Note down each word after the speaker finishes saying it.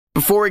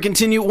Before we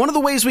continue, one of the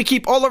ways we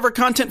keep all of our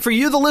content for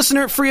you, the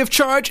listener, free of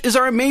charge is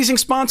our amazing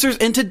sponsors,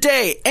 and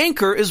today,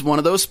 Anchor is one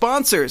of those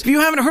sponsors. If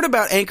you haven't heard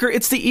about Anchor,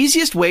 it's the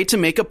easiest way to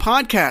make a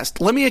podcast.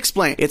 Let me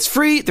explain. It's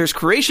free, there's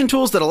creation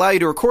tools that allow you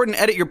to record and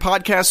edit your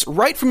podcasts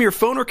right from your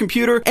phone or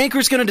computer.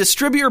 Anchor's going to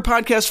distribute your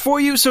podcast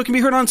for you so it can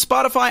be heard on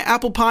Spotify,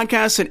 Apple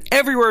Podcasts, and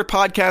everywhere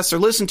podcasts are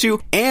listened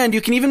to, and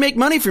you can even make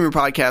money from your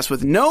podcast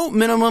with no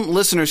minimum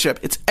listenership.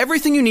 It's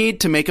everything you need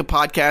to make a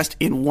podcast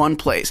in one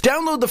place.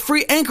 Download the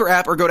free Anchor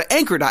app or go to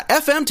anchor.fm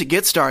to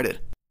get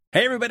started.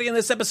 Hey everybody, in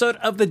this episode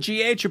of the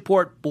GH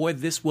Report, boy,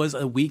 this was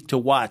a week to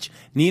watch.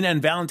 Nina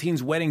and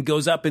Valentine's wedding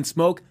goes up in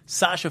smoke,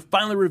 Sasha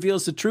finally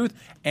reveals the truth,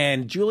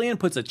 and Julian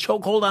puts a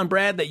chokehold on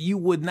Brad that you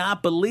would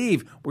not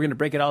believe. We're going to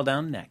break it all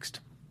down next.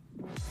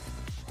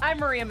 I'm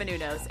Maria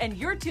Menounos, and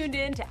you're tuned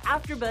in to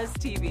AfterBuzz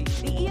TV,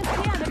 the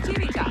ESPN of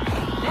TV talk.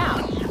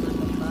 Now,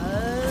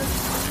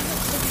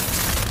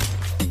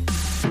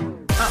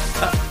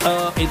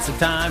 It's the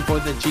time for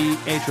the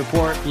GH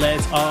Report.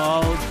 Let's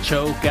all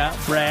choke out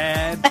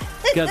Brad,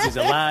 because he's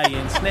a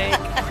lying snake.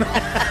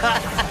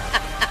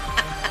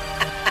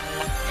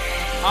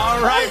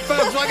 All right,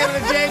 folks, welcome to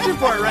the GH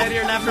Report right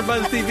here on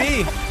AfterBuzz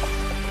TV.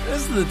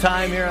 This is the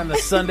time here on the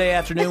Sunday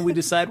afternoon we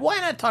decide, why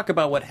not talk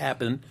about what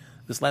happened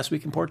this last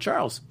week in Port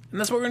Charles? And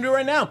that's what we're going to do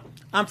right now.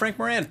 I'm Frank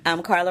Moran.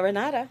 I'm Carla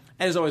Renata.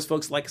 And as always,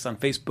 folks, like us on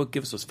Facebook,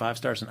 give us those 5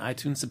 stars on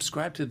iTunes,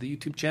 subscribe to the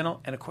YouTube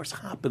channel, and of course,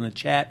 hop in the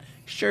chat.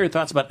 Share your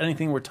thoughts about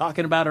anything we're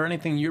talking about or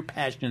anything you're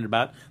passionate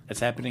about that's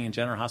happening in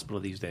General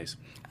Hospital these days.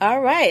 All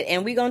right,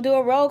 and we're going to do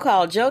a roll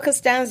call. Joe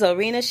Costanzo,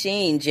 Rena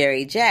Sheen,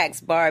 Jerry Jacks,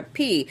 Barb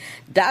P,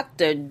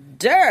 Dr.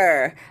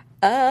 Durr,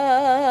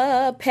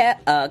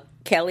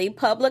 Kelly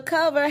Public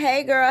Cover,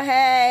 hey girl,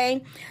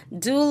 hey,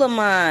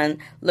 Dulaman,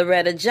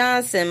 Loretta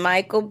Johnson,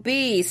 Michael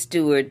B,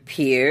 Stuart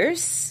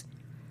Pierce,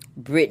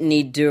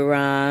 Brittany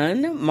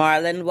Duran,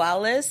 Marlon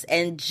Wallace,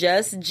 and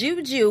Just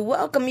Juju.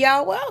 Welcome,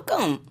 y'all,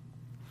 welcome.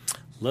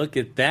 Look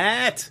at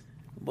that.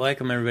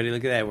 Welcome, everybody.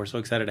 Look at that. We're so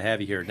excited to have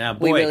you here. Now,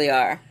 boy, we really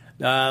are.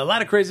 A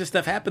lot of crazy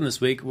stuff happened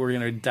this week. We're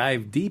going to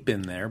dive deep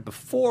in there.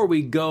 Before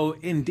we go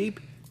in deep,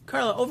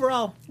 Carla,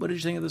 overall, what did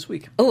you think of this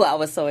week? Oh, I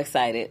was so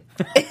excited.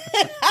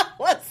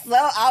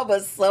 I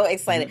was so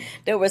excited.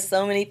 There were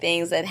so many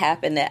things that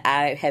happened that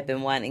I had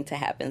been wanting to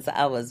happen, so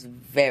I was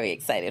very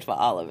excited for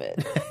all of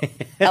it.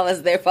 I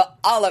was there for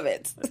all of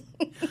it.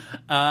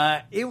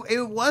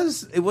 It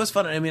was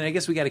fun. I mean, I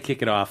guess we got to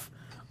kick it off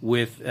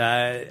with,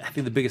 I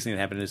think the biggest thing that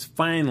happened is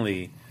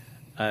finally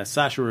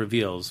Sasha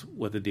reveals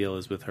what the deal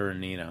is with her and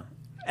Nina.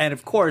 And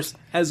of course,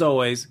 as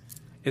always,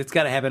 it's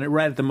got to happen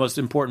right at the most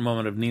important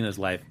moment of Nina's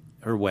life.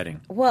 Her wedding.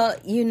 Well,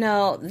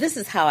 this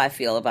is how I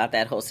feel about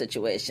that whole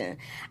situation.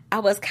 I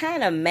was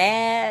kind of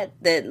mad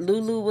that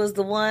Lulu was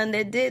the one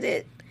that did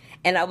it,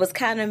 and I was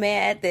kind of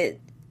mad that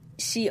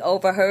she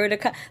overheard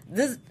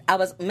I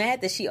was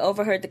mad that she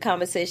overheard the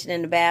conversation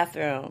in the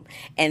bathroom,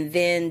 and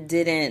then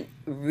didn't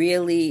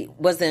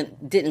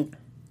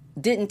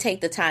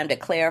take the time to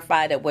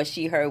clarify that what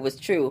she heard was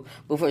true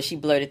before she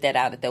blurted that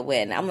out at the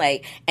wedding. I'm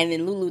like, and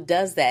then Lulu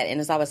does that,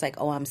 and it's always like,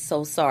 oh, I'm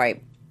so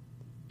sorry.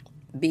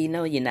 B,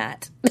 no, you're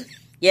not.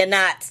 You're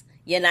not.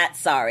 You're not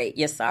sorry.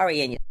 You're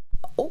sorry, and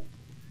oh,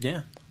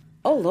 yeah.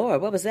 Oh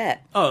Lord, what was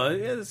that? Oh,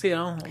 it's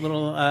a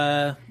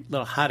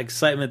little hot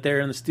excitement there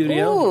in the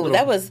studio. Ooh,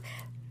 that was.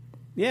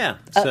 Yeah.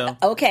 So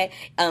okay,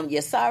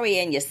 you're sorry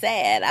and you're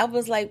sad. I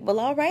was like, well,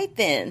 all right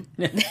then.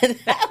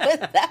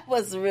 that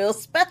was real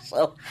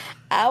special.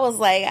 I was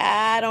like,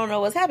 I don't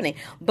know what's happening,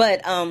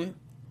 but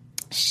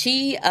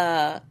she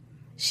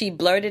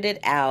blurted it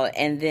out,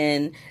 and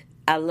then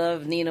I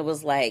love Nina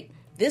was like,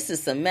 this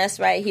is some mess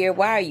right here.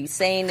 Why are you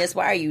saying this?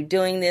 Why are you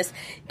doing this?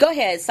 Go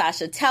ahead,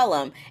 Sasha, tell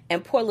them.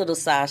 And poor little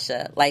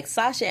Sasha. Like,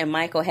 Sasha and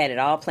Michael had it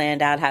all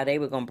planned out, how they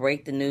were going to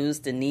break the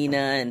news to Nina,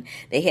 and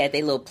they had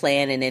their little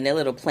plan, and then their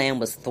little plan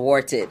was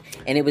thwarted,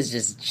 and it was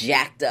just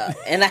jacked up.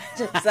 And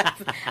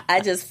I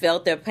just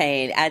felt their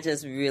pain. I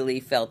just really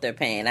felt their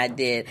pain. I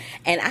did.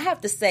 And I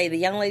have to say, the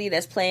young lady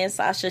that's playing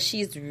Sasha,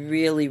 she's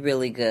really,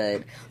 really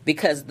good,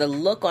 because the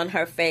look on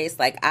her face,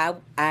 like,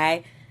 I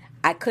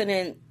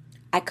couldn't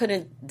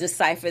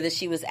decipher that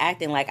she was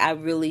acting. Like, I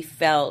really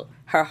felt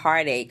her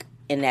heartache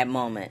in that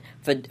moment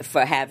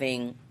for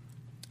having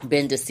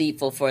been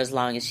deceitful for as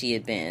long as she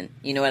had been.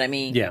 You know what I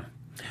mean? Yeah.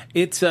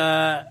 It's,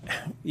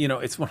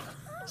 it's one of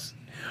those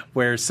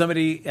where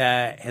somebody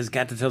has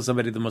got to tell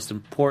somebody the most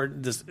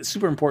important, this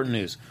super important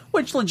news,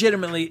 which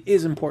legitimately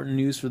is important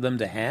news for them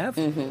to have.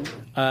 Mm-hmm.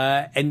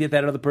 And yet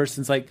that other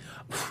person's like,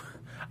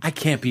 I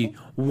can't be.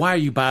 Why are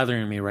you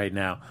bothering me right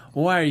now?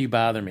 Why are you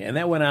bothering me? And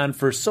that went on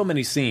for so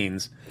many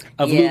scenes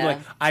of Lulu like,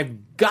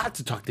 I've got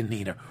to talk to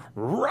Nina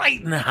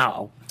right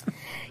now.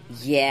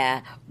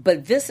 Yeah,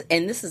 but this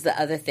is the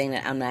other thing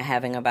that I'm not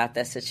having about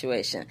that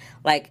situation.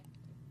 Like,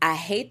 I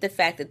hate the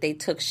fact that they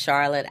took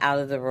Charlotte out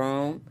of the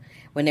room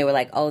when they were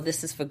like, oh,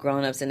 this is for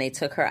grown-ups, and they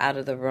took her out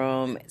of the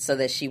room so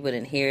that she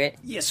wouldn't hear it.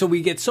 Yeah, so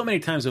we get so many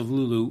times of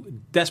Lulu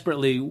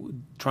desperately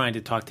trying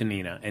to talk to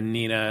Nina, and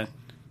Nina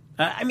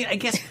I mean, I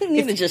guess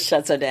Nina just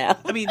shuts her down.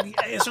 I mean,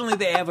 certainly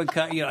they have a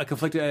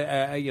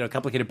conflicted,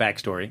 complicated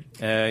backstory.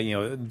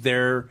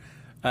 Their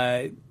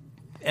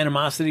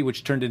animosity,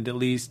 which turned into at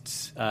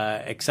least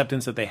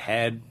acceptance that they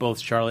had both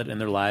Charlotte and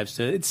their lives.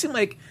 So it seemed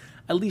like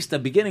at least the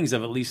beginnings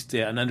of at least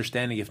an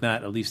understanding, if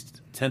not at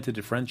least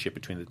tentative friendship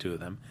between the two of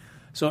them.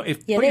 So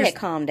they had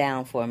calmed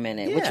down for a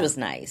minute, which was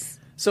nice.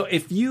 So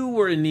if you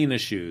were in Nina's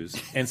shoes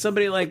and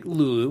somebody like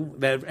Lulu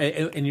that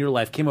in your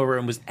life came over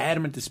and was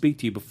adamant to speak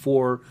to you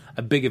before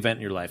a big event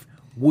in your life,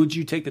 would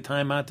you take the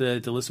time out to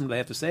listen to what they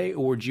have to say,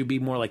 or would you be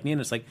more like Nina?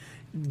 It's like,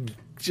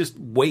 just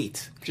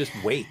wait.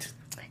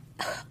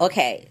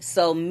 Okay,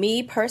 so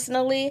me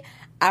personally,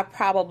 I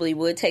probably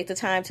would take the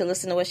time to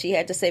listen to what she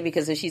had to say,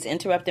 because if she's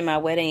interrupting my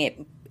wedding,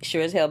 it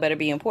sure as hell better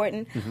be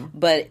important. Mm-hmm.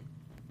 But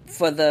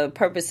for the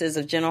purposes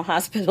of General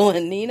Hospital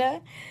and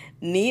Nina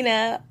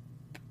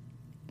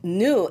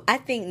knew. I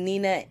think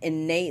Nina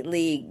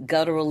innately,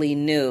 gutturally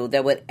knew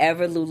that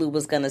whatever Lulu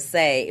was going to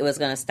say, it was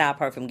going to stop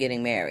her from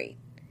getting married.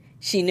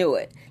 She knew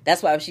it.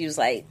 That's why she was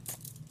like,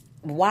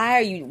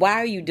 why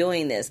are you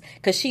doing this?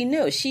 Because she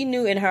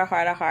knew in her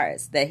heart of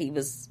hearts that he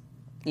was,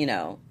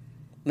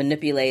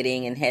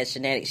 manipulating and had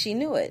shenanigans. She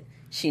knew it.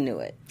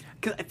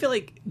 Because I feel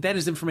like that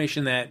is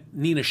information that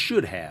Nina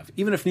should have,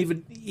 even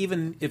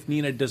if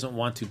Nina doesn't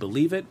want to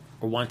believe it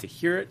or want to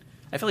hear it.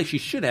 I feel like she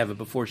should have it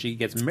before she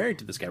gets married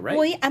to this guy, right?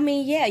 Well, I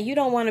mean, yeah, you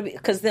don't want to be,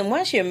 because then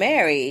once you're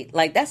married,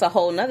 like, that's a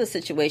whole nother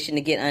situation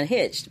to get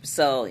unhitched.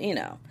 So,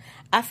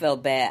 I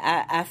felt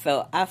bad.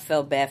 I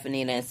felt bad for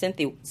Nina, and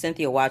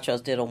Cynthia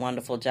Watros did a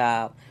wonderful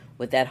job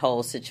with that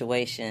whole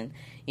situation.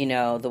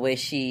 The way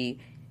she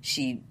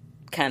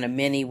kind of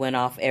mini went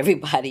off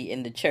everybody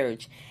in the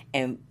church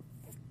and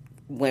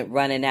went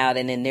running out,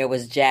 and then there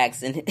was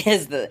Jax and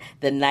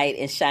the knight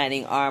in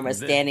shining armor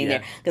standing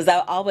there. Because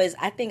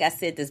I think I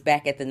said this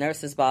back at the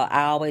nurses' ball,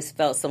 I always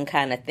felt some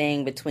kind of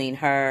thing between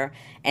her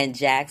and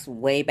Jax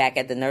way back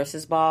at the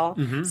nurses' ball.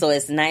 Mm-hmm. So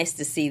it's nice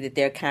to see that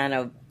they're kind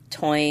of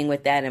toying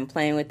with that and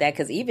playing with that,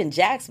 because even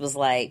Jax was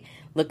like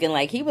looking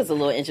like he was a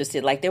little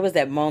interested. Like, there was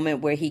that moment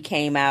where he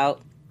came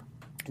out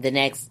I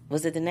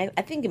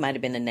think it might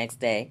have been the next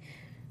day.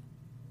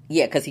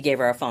 Yeah, because he gave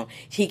her a phone.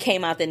 He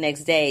came out the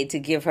next day to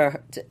give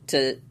her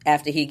to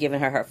after he'd given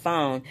her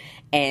phone,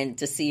 and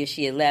to see if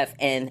she had left.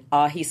 And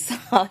all he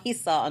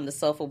saw on the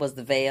sofa was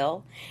the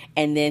veil,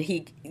 and then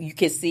you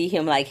could see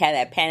him like had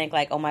that panic,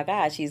 like, oh my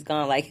God, she's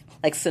gone, like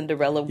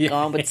Cinderella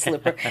gone with the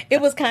slipper.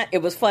 It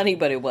was funny,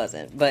 but it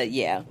wasn't. But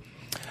yeah,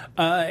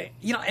 and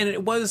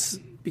it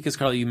was because,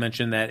 Carla, you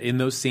mentioned that in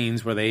those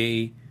scenes where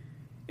they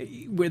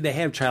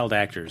have child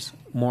actors,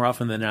 more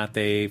often than not,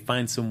 they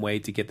find some way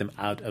to get them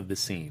out of the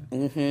scene.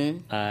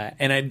 Mm-hmm.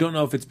 And I don't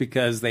know if it's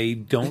because they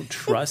don't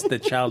trust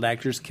that child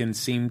actors can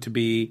seem to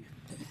be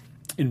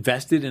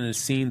invested in a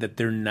scene that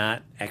they're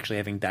not actually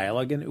having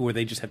dialogue in, or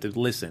they just have to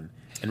listen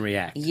and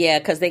react. Yeah,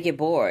 because they get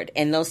bored.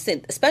 And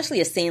especially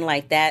a scene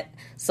like that.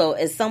 So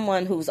as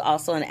someone who's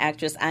also an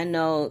actress, I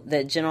know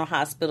that General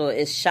Hospital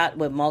is shot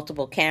with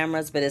multiple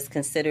cameras, but it's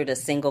considered a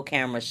single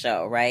camera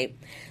show, right?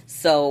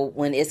 So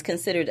when it's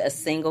considered a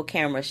single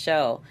camera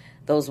show,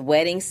 those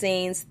wedding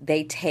scenes,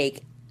 they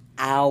take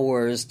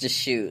hours to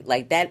shoot.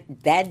 Like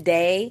that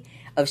day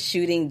of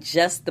shooting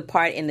just the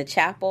part in the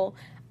chapel,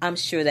 I'm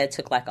sure that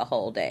took like a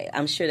whole day.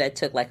 I'm sure that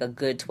took like a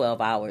good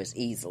 12 hours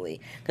easily,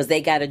 because they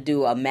got to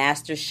do a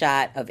master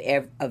shot of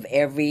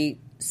every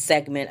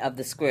segment of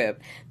the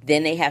script.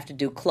 Then they have to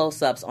do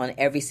close-ups on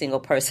every single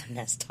person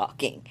that's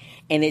talking,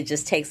 and it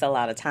just takes a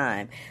lot of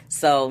time.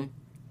 So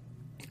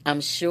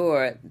I'm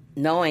sure,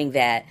 knowing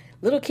that,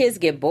 little kids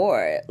get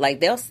bored.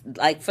 Like, they'll,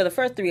 like, for the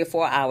first 3 or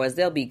 4 hours,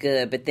 they'll be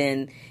good. But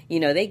then,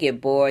 they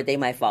get bored. They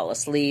might fall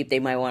asleep. They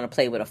might want to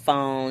play with a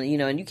phone,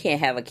 and you can't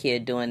have a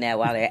kid doing that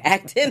while they're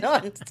acting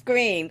on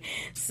screen.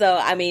 So,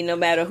 I mean, no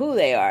matter who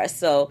they are.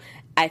 So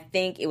I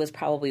think it was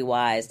probably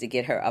wise to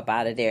get her up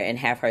out of there and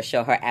have her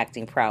show her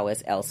acting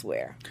prowess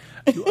elsewhere.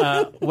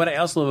 What I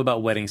also love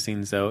about wedding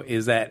scenes, though,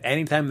 is that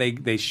anytime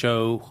they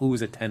show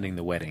who's attending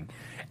the wedding,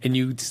 and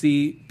you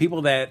see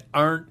people that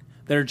are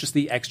just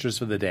the extras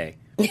for the day.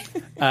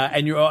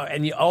 And you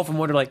often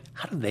wonder, like,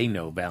 how do they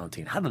know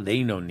Valentine? How do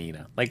they know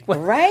Nina? Like, what?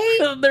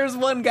 Right? There's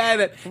one guy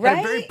that had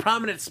a very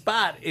prominent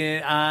spot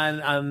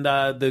on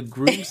the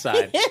groom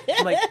side.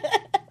 I'm like,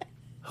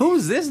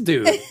 who's this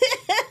dude?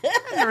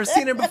 I've never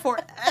seen him before,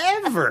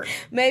 ever.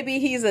 Maybe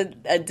he's a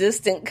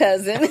distant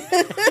cousin.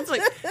 It's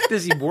like,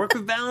 does he work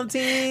with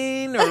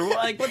Valentine, or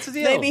like, what's the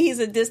deal? Maybe he's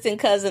a distant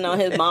cousin on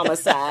his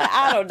mama's side.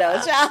 I don't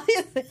know,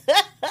 Charlie.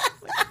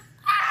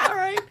 All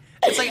right.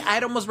 It's like,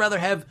 I'd almost rather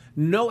have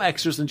no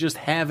extras than just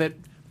have it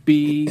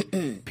be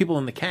people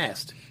in the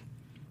cast.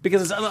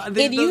 Because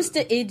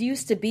it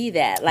used to be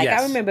that. Like,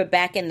 Yes. I remember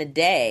back in the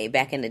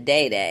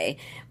day,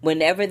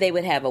 whenever they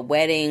would have a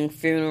wedding,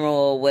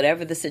 funeral,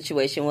 whatever the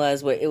situation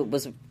was,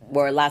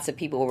 where lots of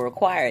people were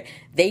required,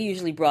 they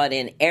usually brought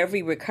in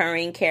every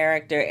recurring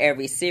character,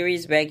 every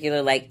series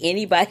regular, like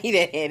anybody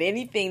that had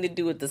anything to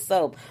do with the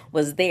soap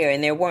was there,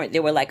 and there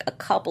were like a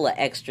couple of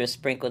extras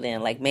sprinkled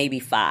in, like maybe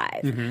 5.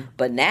 Mm-hmm.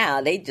 But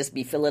now they just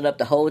be filling up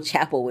the whole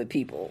chapel with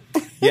people.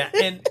 Yeah,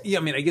 and I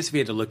mean, I guess if you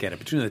had to look at it,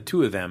 between the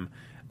two of them,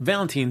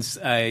 Valentine's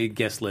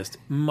guest list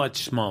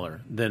much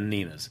smaller than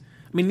Nina's.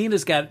 I mean,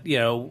 Nina's got,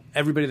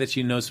 everybody that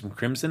she knows from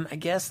Crimson. I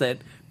guess that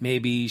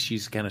maybe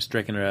she's kind of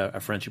striking a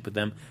friendship with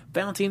them.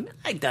 Valentine,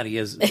 I doubt he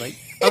has, like,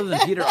 other than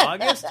Peter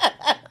August,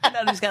 I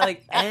doubt he's got,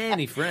 like,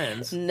 any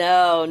friends.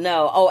 No.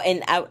 Oh,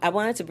 and I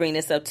wanted to bring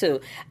this up,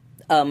 too,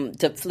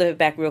 to flip it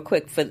back real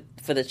quick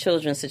for the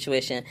children's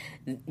situation.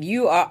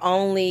 You are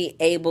only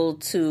able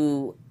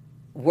to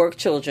work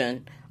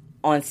children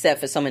on set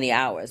for so many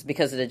hours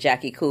because of the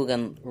Jackie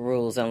Coogan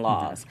rules and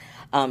laws.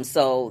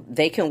 So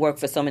they can work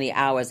for so many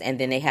hours and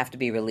then they have to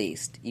be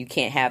released. You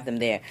can't have them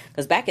there.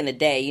 Because back in the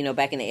day,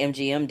 back in the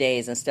MGM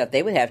days and stuff,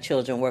 they would have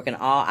children working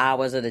all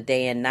hours of the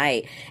day and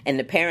night, and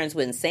the parents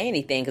wouldn't say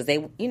anything because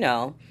they,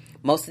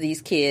 most of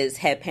these kids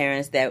had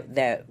parents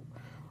that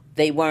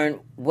they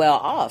weren't well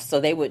off,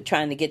 so they were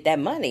trying to get that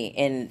money,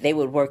 and they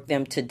would work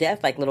them to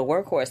death like little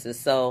workhorses.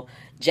 So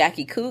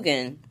Jackie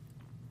Coogan,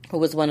 who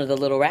was one of the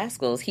Little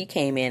Rascals, he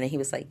came in and he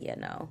was like, yeah,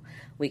 no,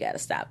 we got to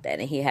stop that.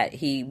 And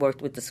he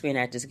worked with the Screen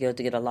Actors Guild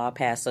to get a law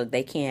passed so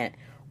they can't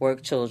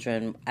work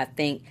children. I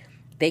think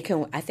they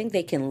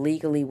can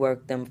legally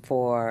work them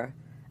for,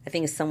 I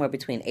think it's somewhere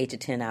between 8 to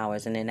 10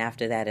 hours, and then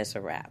after that it's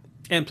a wrap.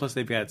 And plus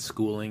they've got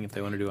schooling if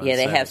they want to do it on Yeah,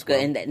 they set have as school,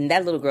 well. and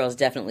that little girl is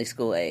definitely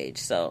school age,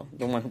 so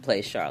the one who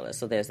plays Charlotte,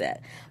 so there's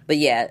that. But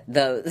yeah,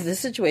 the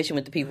situation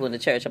with the people in the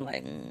church, I'm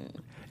like,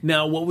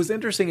 Now, what was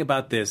interesting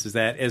about this is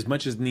that as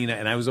much as Nina,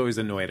 and I was always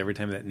annoyed every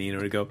time that Nina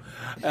would go,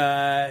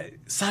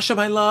 Sasha,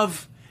 my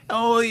love,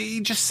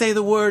 you just say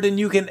the word and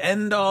you can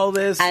end all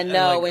this. I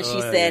know, like, when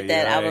she said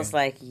that, I was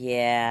like,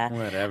 yeah.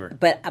 Whatever.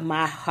 But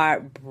my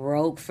heart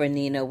broke for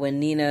Nina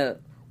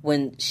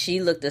when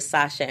she looked at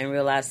Sasha and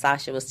realized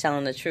Sasha was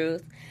telling the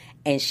truth,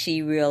 and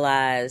she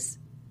realized,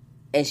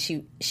 and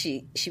she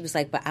was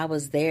like, but I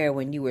was there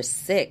when you were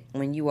sick,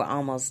 when you were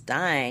almost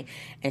dying,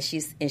 and she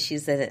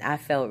said that I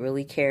felt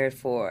really cared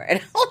for,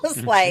 and I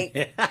was like,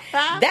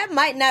 that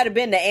might not have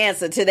been the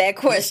answer to that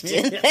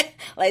question.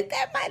 Like,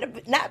 that might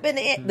have not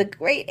been the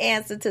great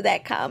answer to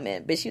that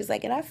comment, but she was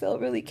like, and I felt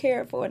really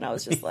cared for, and I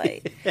was just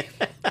like,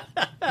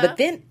 but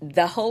then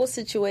the whole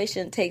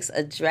situation takes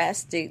a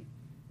drastic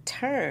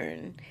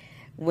turn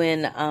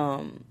when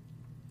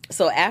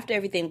so after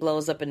everything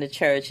blows up in the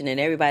church and then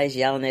everybody's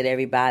yelling at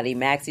everybody,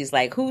 Maxie's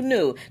like, who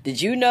knew?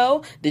 Did you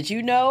know? Did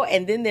you know?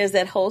 And then there's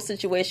that whole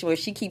situation where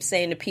she keeps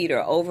saying to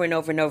Peter over and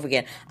over and over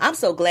again, I'm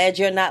so glad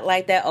you're not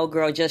like that. Oh,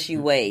 girl, just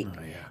you wait.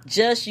 Oh, yeah.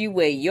 Just you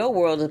wait. Your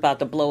world is about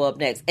to blow up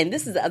next. And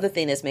this is the other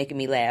thing that's making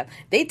me laugh.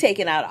 They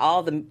taking out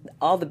all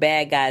the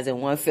bad guys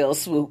in one fell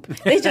swoop.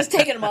 They just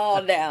taking them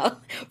all down.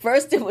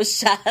 First it was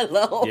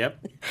Shiloh. Yep.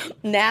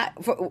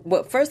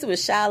 First it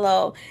was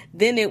Shiloh.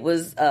 Then it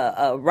was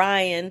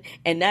Ryan.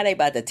 And now they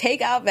about to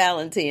take out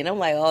Valentine. I'm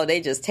like, oh,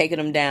 they just taking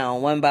them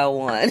down one by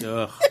one.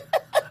 Ugh.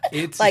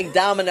 It's like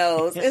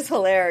dominoes. It's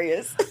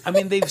hilarious. I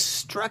mean, they've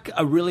struck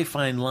a really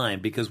fine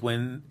line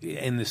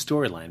in the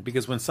storyline,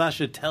 because when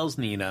Sasha tells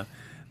Nina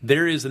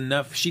there is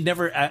enough, she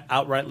never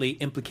outrightly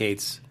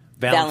implicates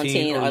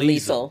Valentine or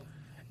Liesel.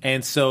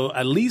 And so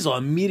Liesel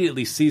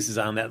immediately seizes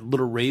on that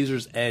little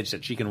razor's edge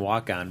that she can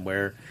walk on,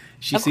 where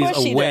she sees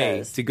a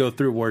way to go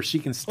through where she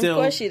can still,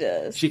 of course she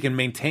does. She can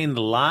maintain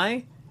the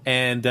lie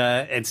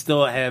and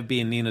still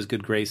be in Nina's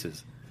good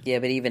graces. Yeah,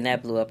 but even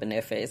that blew up in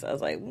their face. I was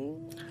like,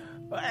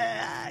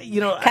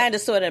 kind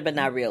of, sort of, but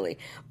not really.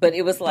 But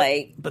it was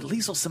like, but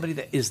Liesel's somebody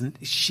that isn't.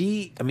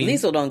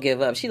 Liesel don't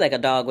give up. She like a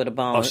dog with a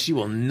bone. Oh, she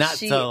will not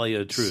tell you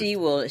the truth.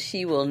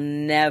 She will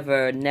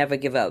never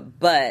give up.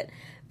 But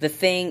the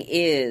thing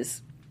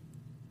is,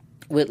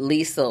 with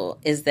Liesel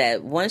is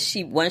that once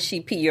she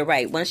you're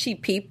right. Once she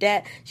peeped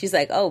that, she's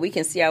like, oh, we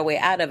can see our way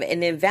out of it.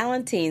 And then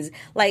Valentine's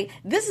like,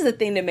 this is the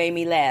thing that made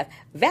me laugh.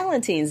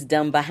 Valentine's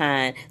dumb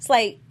behind. It's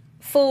like,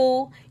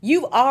 fool,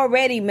 you've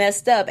already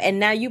messed up, and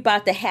now you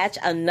about to hatch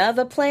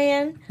another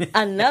plan,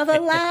 another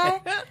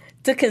lie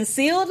to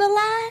conceal the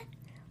lie?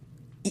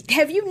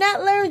 Have you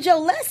not learned your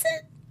lesson?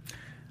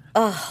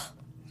 Ugh.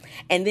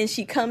 And then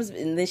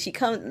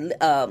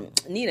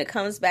Nina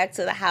comes back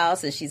to the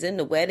house, and she's in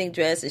the wedding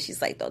dress, and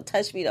she's like, don't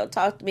touch me, don't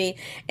talk to me.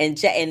 And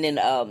then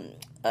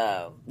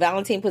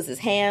Valentine puts his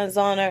hands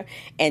on her,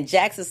 and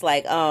Jax is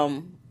like,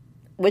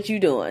 what you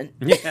doing?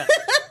 Yeah.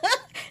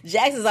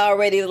 Jax is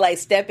already like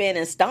step in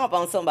and stomp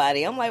on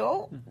somebody. I'm like,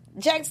 oh,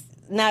 Jax,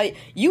 now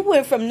you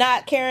went from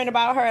not caring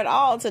about her at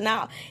all to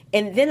now.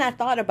 And then I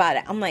thought about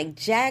it. I'm like,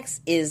 Jax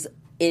is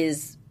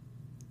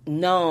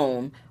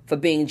known for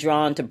being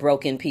drawn to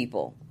broken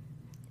people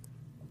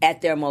at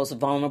their most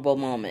vulnerable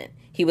moment.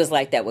 He was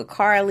like that with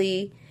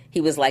Carly.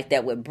 He was like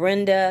that with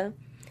Brenda.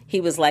 he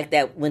was like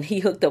that when he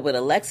hooked up with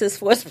Alexis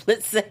for a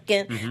split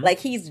second. Like,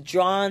 he's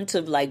drawn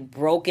to, like,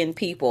 broken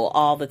people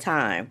all the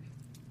time.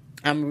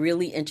 I'm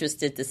really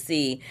interested to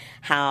see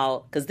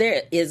how, because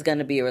there is going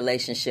to be a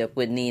relationship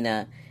with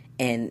Nina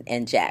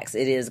and Jax.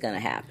 It is going to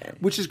happen.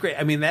 Which is great.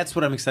 I mean, that's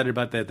what I'm excited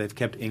about, that they've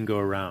kept Ingo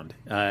around,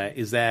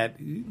 is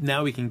that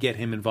now we can get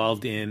him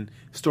involved in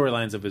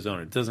storylines of his own.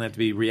 It doesn't have to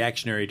be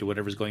reactionary to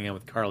whatever's going on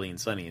with Carly and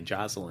Sonny and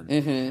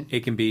Jocelyn.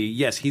 It can be,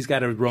 yes, he's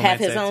got a romance. Have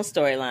his own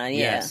storyline,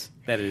 yeah. Yes,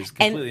 that is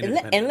completely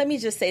independent. And let me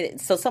just say,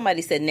 so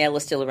somebody said Nell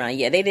is still around.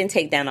 Yeah, they didn't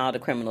take down all the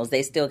criminals.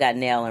 They still got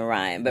Nell and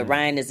Ryan. But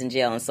Ryan is in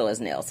jail and so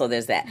is Nell. So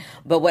there's that.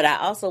 But what I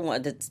also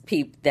wanted to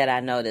peep that I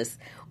noticed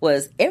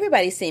was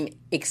everybody seemed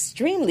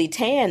extremely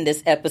tan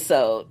this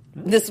episode,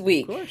 this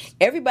week.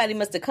 Everybody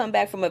must have come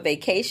back from a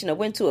vacation or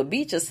went to a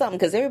beach or something,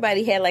 because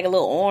everybody had like a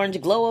little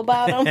orange glow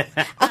about them.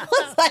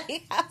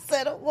 I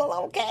said,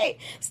 well, okay.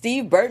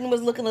 Steve Burton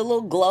was looking a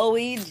little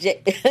glowy.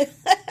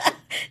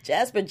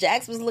 Jasper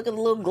Jax was looking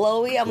a little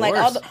glowy. I'm like,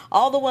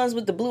 all the ones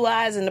with the blue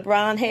eyes and the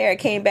brown hair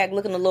came back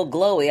looking a little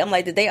glowy. I'm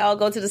like, did they all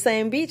go to the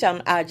same beach?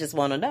 I just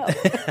want to know.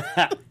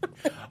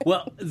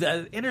 Well,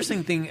 the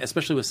interesting thing,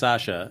 especially with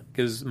Sasha,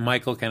 because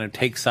Michael kind of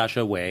takes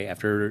Sasha away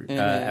after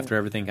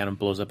everything kind of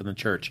blows up in the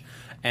church.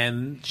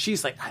 And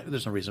she's like,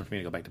 there's no reason for me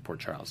to go back to Port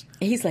Charles.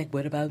 And he's like,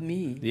 what about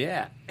me?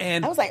 Yeah.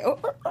 And I was like,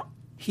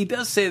 he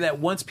does say that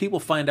once people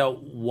find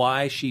out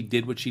why she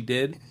did what she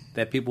did,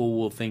 that people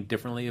will think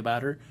differently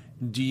about her.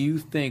 Do you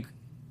think,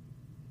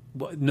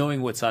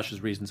 knowing what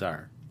Sasha's reasons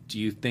are, do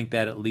you think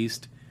that at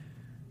least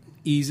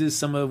eases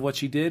some of what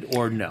she did,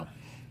 or no?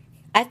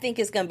 I think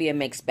it's going to be a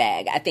mixed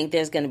bag. I think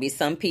there's going to be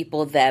some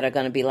people that are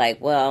going to be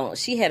like, well,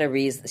 she had a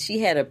reason. She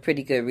had a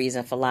pretty good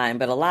reason for lying,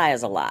 but a lie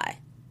is a lie.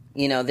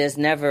 You know, there's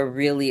never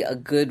really a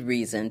good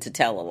reason to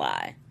tell a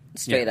lie,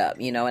 straight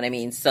up. You know what I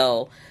mean?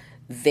 So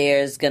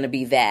there's going to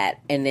be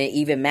that. And then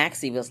even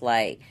Maxie was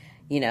like,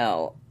 you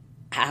know,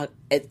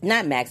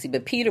 not Maxie,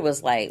 but Peter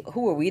was like,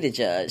 who are we to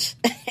judge?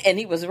 And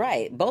he was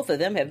right. Both of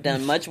them have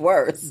done much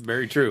worse.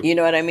 Very true. You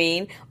know what I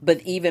mean?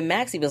 But even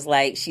Maxie was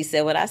like, she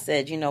said what I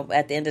said, you know,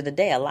 at the end of the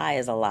day, a lie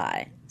is a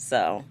lie.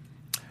 So.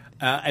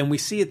 And we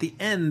see at the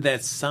end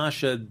that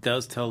Sasha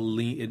does tell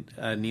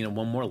Nina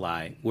one more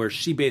lie, where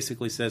she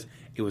basically says,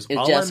 it was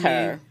all just on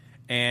her. Me,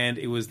 and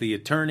it was the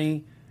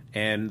attorney,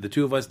 and the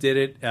two of us did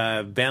it.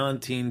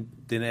 Valentine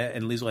didn't,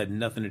 and Liesl had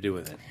nothing to do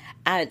with it.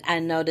 I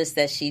noticed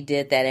that she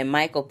did that, and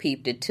Michael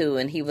peeped it too,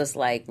 and he was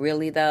like,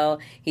 really though?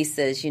 He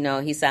says, you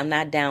know, he said, I'm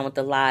not down with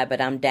the lie, but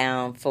I'm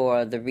down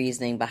for the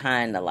reasoning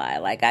behind the lie.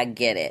 Like, I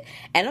get it.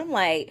 And I'm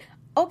like,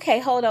 okay,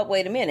 hold up,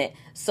 wait a minute.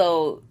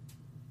 So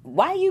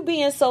why are you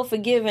being so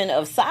forgiving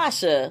of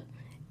Sasha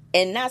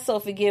and not so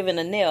forgiving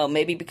of Nell?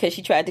 Maybe because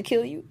she tried to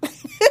kill you?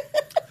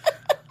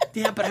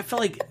 Yeah, but I felt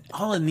like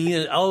all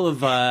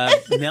of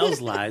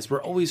Nell's lies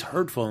were always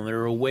hurtful, and they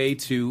were a way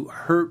to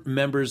hurt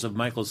members of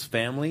Michael's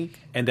family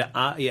and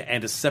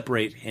to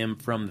separate him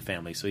from the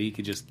family, so he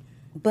could just.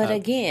 But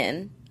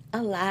again,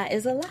 a lie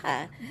is a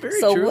lie. Very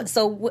true.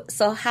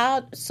 So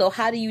how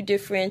do you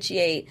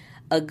differentiate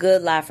a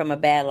good lie from a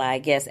bad lie? I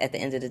guess at the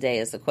end of the day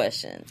is the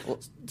question.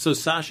 So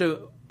Sasha,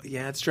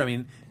 yeah, it's true. I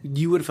mean,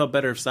 you would have felt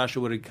better if Sasha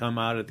would have come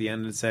out at the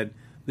end and said,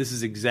 this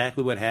is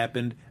exactly what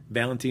happened.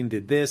 Valentine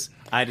did this.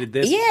 I did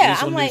this. Yeah,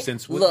 I'm like,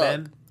 since look,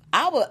 then.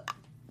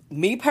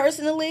 Me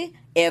personally,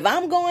 if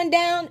I'm going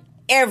down,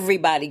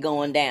 everybody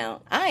going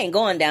down. I ain't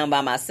going down by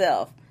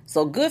myself.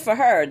 So good for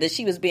her that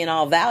she was being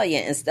all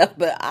valiant and stuff.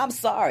 But I'm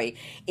sorry.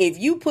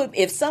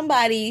 If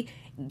somebody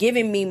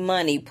giving me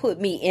money put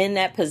me in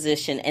that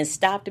position and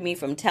stopped me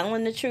from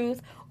telling the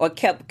truth or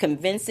kept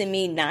convincing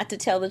me not to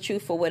tell the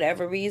truth for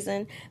whatever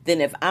reason,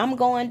 then if I'm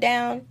going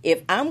down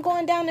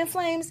in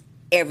flames,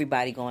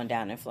 everybody going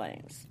down in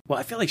flames. Well,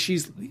 I feel like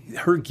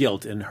her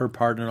guilt and her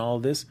part in all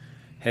of this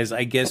has,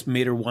 I guess,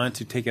 made her want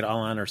to take it all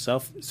on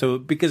herself. So,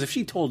 because if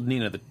she told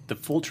Nina the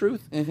full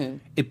truth,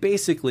 it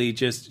basically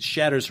just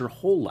shatters her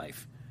whole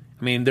life.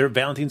 I mean,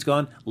 Valentine's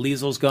gone,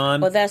 Liesl's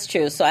gone. Well, that's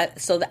true. So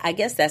I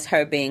guess that's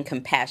her being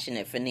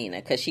compassionate for Nina,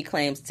 because she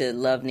claims to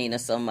love Nina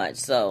so much.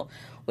 So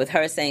with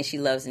her saying she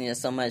loves Nina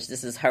so much,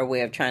 this is her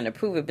way of trying to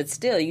prove it. But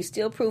still, you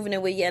still proving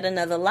it with yet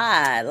another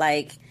lie.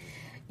 Like,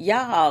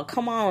 y'all,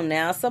 come on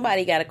now.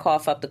 Somebody got to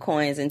cough up the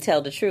coins and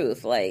tell the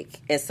truth. Like,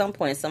 at some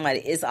point,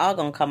 it's all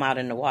going to come out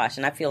in the wash.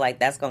 And I feel like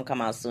that's going to come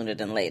out sooner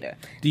than later.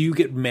 Do you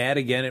get mad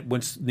again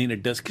once Nina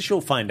does? Because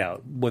she'll find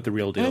out what the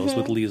real deal is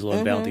with Liesl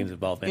and Valentine's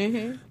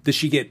involvement. Does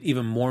she get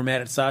even more mad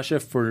at Sasha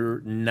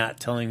for not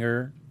telling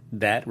her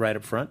that right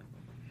up front?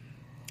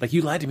 Like,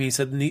 you lied to me. You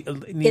said Nina.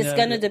 It's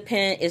going to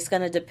depend. It's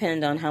going to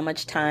depend on how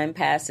much time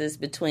passes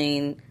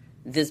between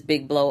this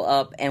big blow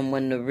up and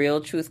when the real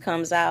truth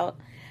comes out.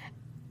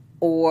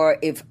 Or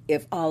if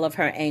all of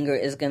her anger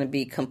is going to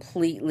be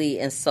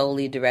completely and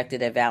solely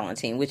directed at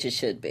Valentine, which it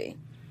should be.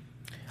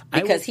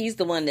 Because he's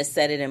the one that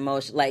set it in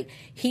motion. Like,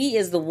 he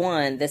is the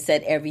one that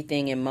set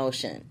everything in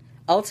motion.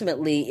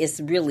 Ultimately, it's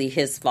really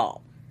his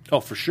fault. Oh,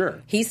 for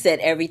sure. He set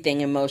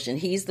everything in motion.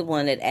 He's the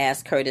one that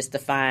asked Curtis to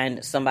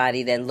find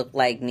somebody that looked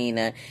like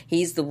Nina.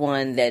 He's the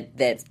one that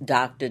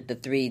doctored the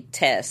 3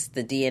 tests,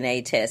 the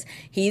DNA tests.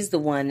 He's the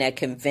one that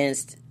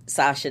convinced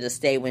Sasha to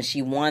stay when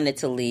she wanted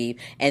to leave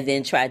and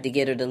then tried to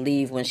get her to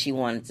leave when she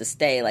wanted to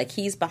stay. Like,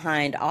 he's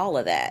behind all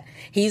of that.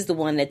 He's the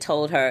one that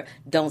told her,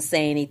 don't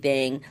say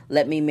anything.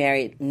 Let me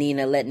marry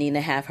Nina. Let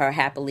Nina have her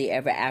happily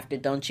ever after.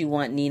 Don't you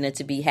want Nina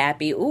to be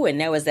happy? Ooh, and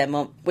there was that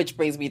moment, which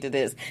brings me to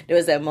this. There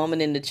was that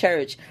moment in the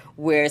church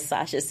where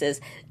Sasha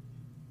says,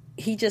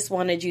 he just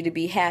wanted you to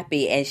be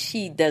happy, and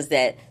she does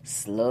that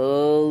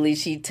slowly.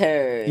 She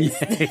turns,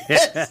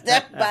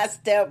 step by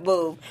step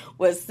move.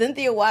 Where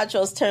Cynthia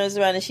Watros turns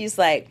around and she's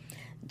like,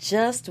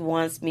 just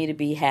wants me to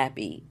be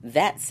happy.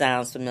 That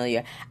sounds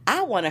familiar.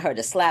 I wanted her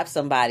to slap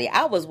somebody.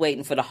 I was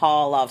waiting for the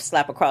haul off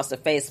slap across the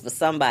face for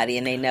somebody,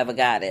 and they never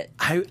got it.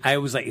 I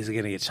was like, is it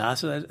going to get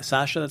Sasha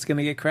that's going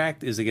to get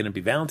cracked? Is it going to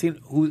be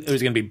Valentine?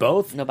 Is it going to be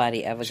both?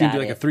 Nobody ever Should got do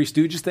like it. a Three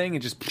Stooges thing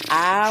and just...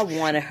 I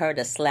wanted her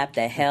to slap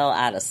the hell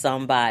out of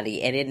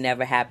somebody, and it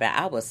never happened.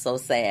 I was so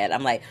sad.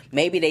 I'm like,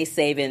 maybe they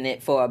saving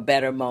it for a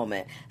better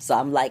moment. So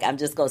I'm like, I'm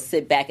just going to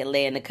sit back and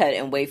lay in the cut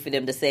and wait for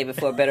them to save it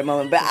for a better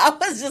moment. But I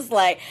was just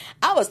like,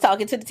 I was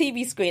talking to the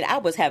TV screen. I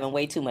was having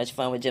way too much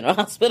fun with General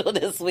Hospital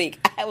this week.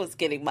 I was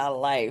getting my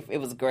life. It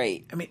was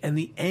great. I mean, and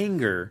the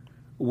anger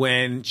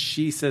when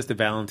she says to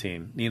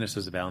Valentine, Nina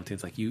says to Valentine,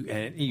 it's like,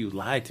 you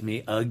lied to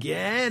me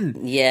again.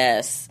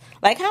 Yes.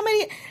 Like, how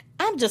many...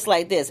 I'm just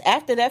like this.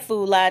 After that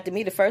fool lied to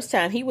me the first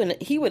time, he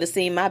would have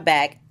seen my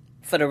back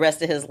for the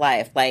rest of his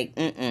life. Like,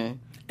 mm-mm.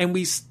 And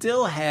we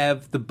still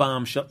have the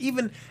bombshell,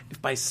 even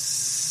if by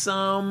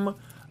some...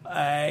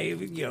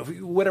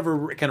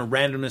 whatever kind of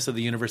randomness of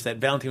the universe that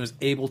Valentine was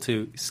able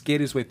to skate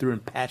his way through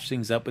and patch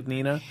things up with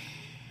Nina,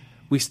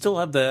 we still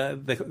have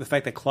the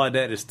fact that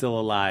Claudette is still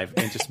alive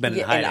and just been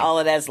in hiding. And all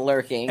of that's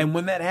lurking. And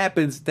when that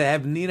happens, to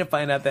have Nina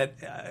find out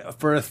that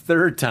for a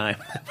third time,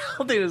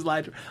 Valentine is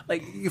lied to,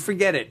 like, you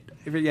forget it.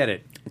 You forget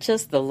it.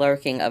 Just the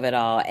lurking of it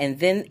all. And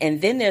then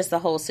there's the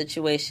whole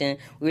situation.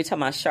 We were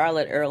talking about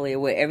Charlotte earlier,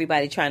 where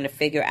everybody trying to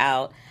figure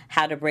out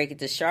how to break it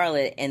to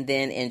Charlotte, and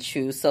then in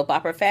true soap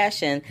opera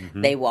fashion,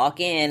 they walk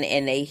in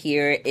and they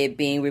hear it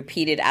being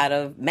repeated out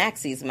of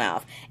Maxie's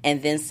mouth.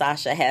 And then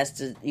Sasha has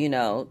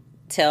to,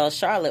 tell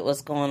Charlotte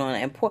what's going on.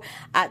 And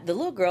the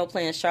little girl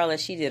playing Charlotte,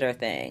 she did her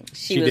thing.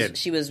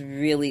 She was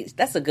really,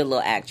 that's a good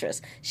little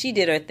actress. She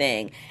did her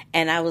thing.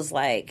 And I was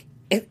like,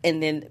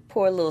 and then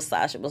poor little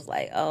Sasha was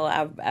like, oh,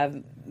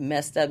 I've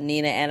messed up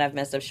Nina and I've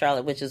messed up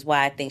Charlotte, which is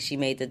why I think she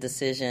made the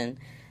decision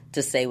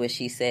to say what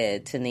she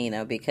said to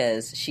Nina,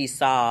 because she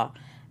saw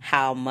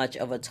how much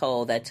of a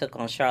toll that took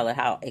on Charlotte,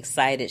 how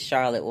excited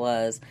Charlotte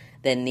was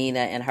that Nina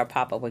and her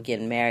papa were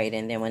getting married.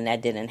 And then when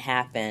that didn't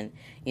happen,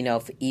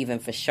 even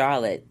for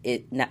Charlotte,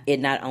 it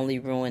not only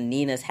ruined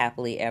Nina's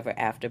happily ever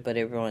after, but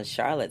it ruined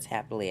Charlotte's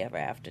happily ever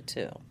after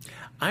too.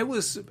 I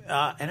was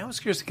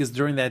curious because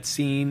during that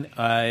scene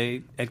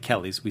at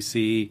Kelly's, we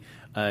see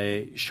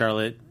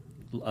Charlotte,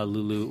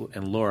 Lulu,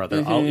 and Laura.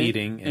 They're all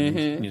eating,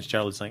 and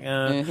Charlotte's like,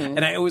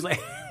 and I always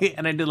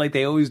and I did like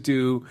they always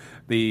do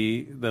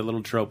the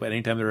little trope.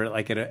 Anytime they're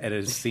like at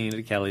a scene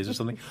at Kelly's or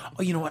something.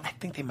 Oh, you know what? I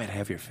think they might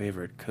have your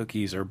favorite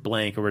cookies or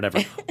blank or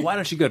whatever. Why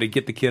don't you go to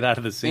get the kid out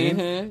of the scene?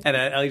 And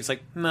I was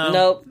like,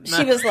 nope.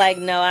 She was like,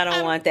 no, I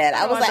don't want that.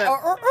 I was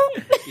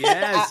like,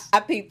 yes. I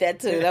peeped that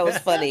too. That was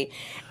funny.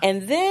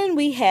 And then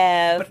we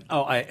have.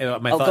 My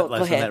thought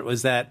last on that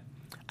was that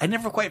I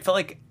never quite felt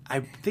like. I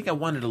think I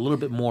wanted a little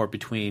bit more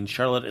between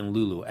Charlotte and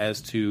Lulu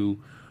as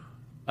to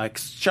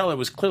Charlotte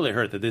was clearly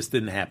hurt that this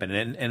didn't happen,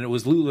 and it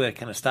was Lulu that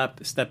kind of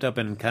stepped up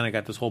and kind of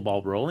got this whole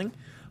ball rolling.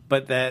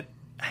 But that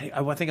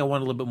I think I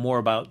wanted a little bit more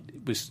about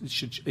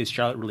is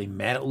Charlotte really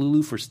mad at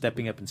Lulu for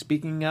stepping up and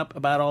speaking up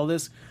about all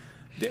this?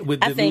 Did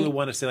Lulu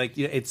want to say like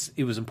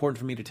it was important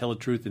for me to tell the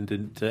truth,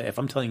 and to if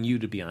I'm telling you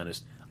to be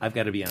honest, I've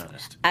got to be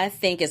honest. I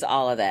think it's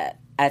all of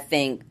that. I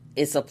think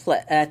it's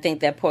I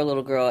think that poor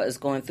little girl is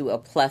going through a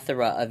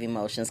plethora of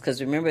emotions, because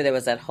remember there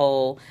was that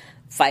whole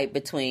fight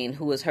between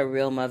who was her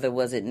real mother.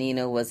 Was it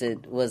Nina? Was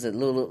it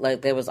Lulu?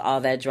 Like, there was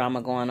all that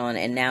drama going on,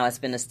 and now it's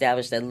been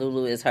established that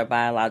Lulu is her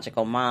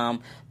biological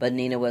mom, but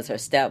Nina was her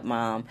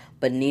stepmom.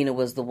 But Nina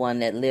was the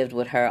one that lived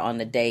with her on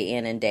the day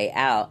in and day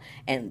out,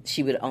 and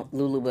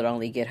Lulu would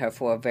only get her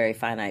for a very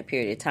finite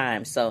period of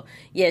time. So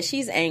yeah,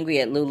 she's angry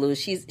at Lulu.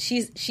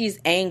 She's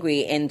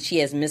angry, and she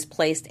has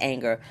misplaced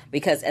anger,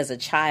 because as a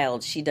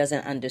child she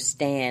doesn't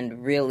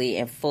understand really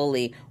and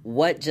fully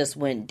what just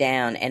went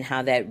down and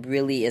how that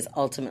really is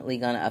ultimately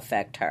going to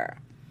affect her.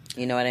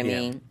 You know what I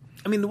mean?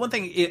 I mean, the one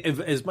thing,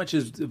 as much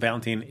as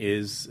Valentine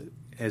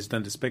has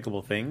done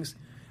despicable things,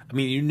 I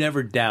mean, you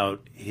never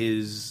doubt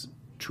his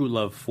true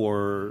love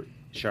for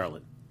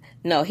Charlotte.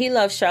 No, he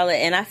loves Charlotte,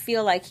 and I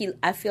feel like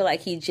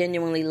he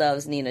genuinely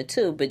loves Nina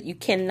too. But you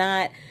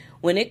cannot,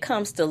 when it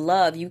comes to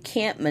love, you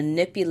can't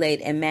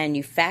manipulate and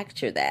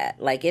manufacture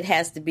that. Like, it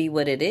has to be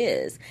what it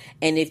is.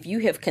 And if you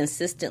have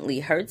consistently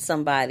hurt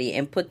somebody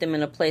and put them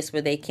in a place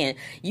where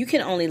you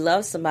can only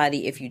love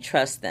somebody if you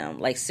trust them.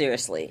 Like,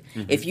 seriously.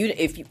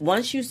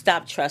 Once you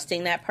stop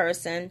trusting that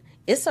person,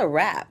 it's a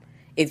wrap.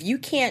 If you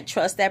can't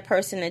trust that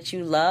person that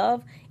you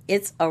love,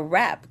 it's a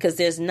wrap, because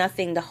there's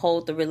nothing to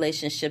hold the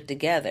relationship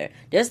together.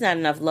 There's not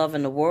enough love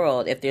in the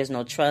world if there's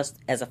no trust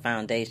as a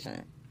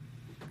foundation.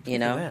 You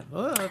know?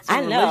 Well, that's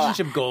I know.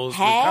 Relationship goals with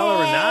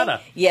Carla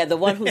Renata. Yeah, the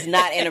one who's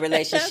not in a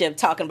relationship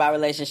talking about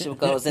relationship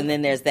goals, and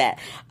then there's that.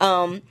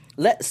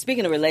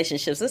 Speaking of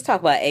relationships, let's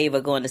talk about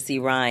Ava going to see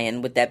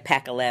Ryan with that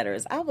pack of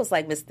letters. I was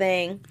like, Miss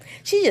Thing,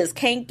 she just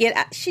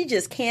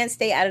can't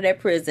stay out of that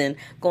prison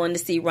going to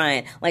see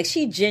Ryan. Like,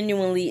 she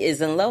genuinely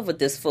is in love with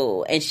this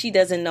fool, and she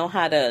doesn't know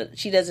how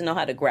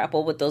to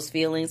grapple with those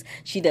feelings.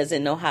 She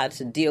doesn't know how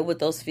to deal with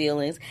those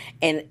feelings.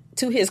 And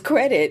to his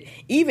credit,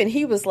 even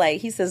he was like,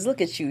 he says, look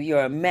at you,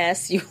 you're a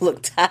mess, you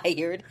look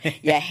tired,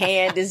 your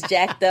hand is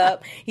jacked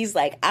up. He's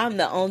like, I'm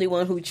the only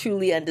one who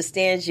truly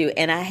understands you.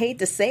 And I hate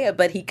to say it,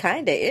 but he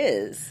kind of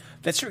is.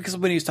 That's true, because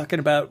when he was talking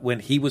about when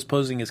he was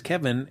posing as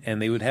Kevin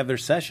and they would have their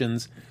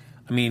sessions,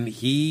 I mean,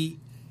 he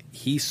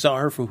saw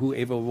her for who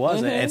Ava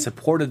was and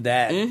supported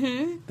that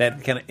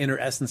kind of inner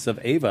essence of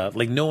Ava,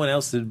 like no one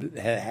else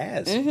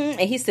has. And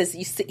he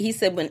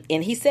said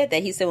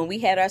when we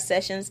had our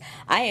sessions,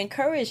 I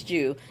encouraged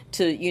you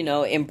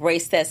to,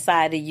 embrace that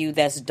side of you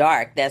that's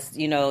dark, that's,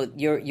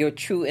 your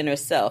true inner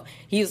self.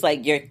 He was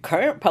like, your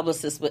current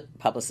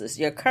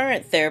your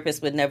current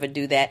therapist would never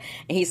do that.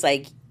 And he's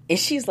like, and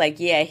she's like,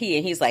 yeah, and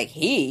he's like,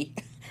 he?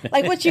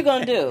 Like, what you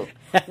gonna do?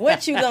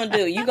 What you gonna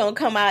do? You gonna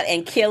come out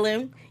and kill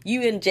him?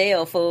 You in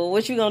jail, fool.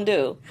 What you gonna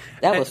do?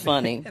 That was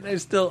funny. And I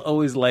still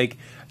always like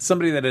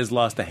somebody that has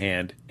lost a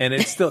hand. And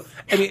it's still...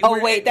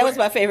 that was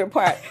my favorite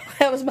part.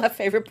 That was my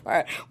favorite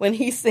part. When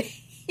he said...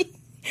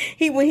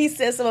 when he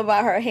said something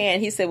about her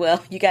hand, he said,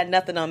 well, you got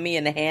nothing on me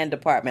in the hand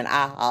department.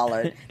 I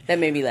hollered. That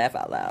made me laugh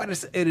out loud.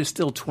 But it is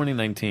still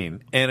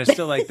 2019. And it's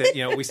still like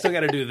that, we still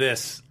got to do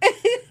this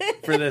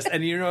for this.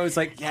 And it's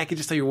like, yeah, I can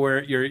just tell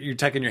you're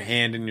tucking your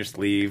hand in your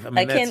sleeve. I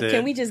mean, that's it.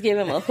 Can we just give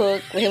him a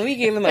hook? Can we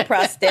give him a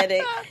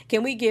prosthetic?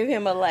 Can we give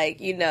him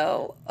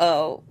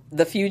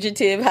the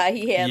fugitive, how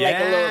he had like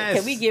a little,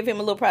 can we give him a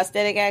little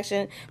prosthetic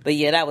action? But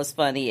yeah, that was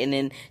funny.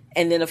 And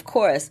then of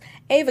course,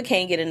 Ava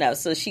can't get enough.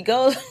 So she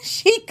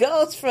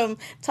goes from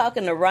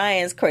talking to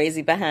Ryan's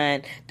crazy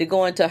behind to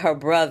going to her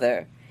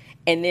brother.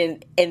 And then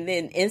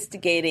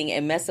instigating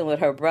and messing with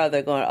her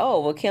brother, going,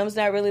 oh, well, Kim's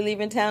not really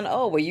leaving town.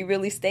 Oh, were you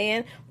really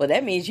staying? Well,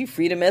 that means you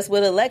free to mess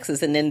with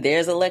Alexis. And then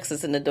there's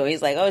Alexis in the door.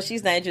 He's like, oh,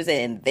 she's not interested.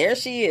 And there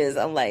she is.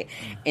 I'm like,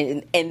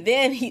 and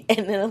then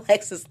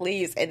Alexis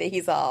leaves, and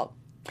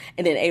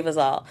then Ava's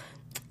all,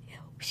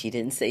 she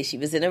didn't say she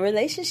was in a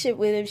relationship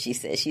with him. She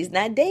said she's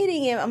not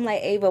dating him. I'm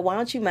like, Ava, why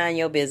don't you mind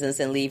your business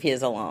and leave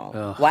his alone?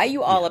 Ugh, why are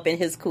you all up in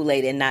his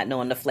Kool-Aid and not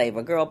knowing the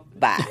flavor? Girl,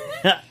 bye.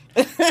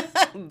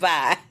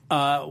 Bye.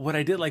 What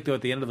I did like, though,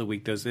 at the end of the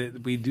week,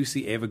 we do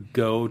see Ava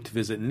go to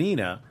visit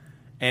Nina,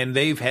 and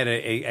they've had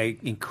a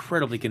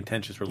incredibly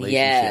contentious relationship.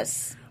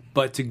 Yes.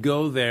 But to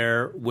go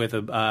there with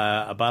a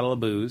bottle of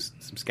booze,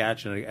 some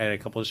scotch, and a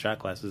couple of shot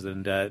glasses,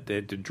 and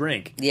to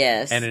drink.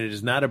 Yes. And it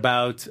is not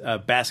about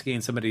basking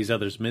in somebody's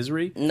other's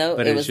misery. No,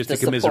 but it was just to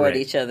to commiserate support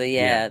each other.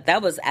 Yeah.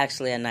 That was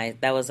actually a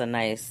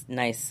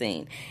nice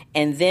scene.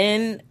 And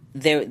then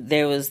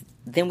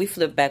then we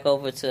flipped back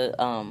over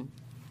to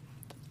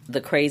the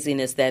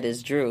craziness that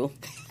is Drew.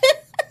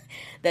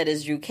 That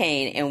is Drew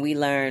Kane. And we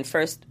learned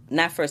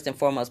not first and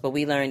foremost, but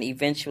we learned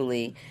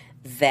eventually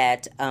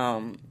that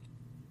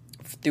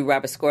through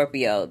Robert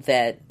Scorpio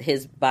that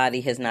his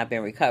body has not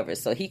been recovered,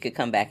 so he could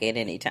come back at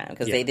any time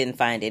because they didn't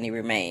find any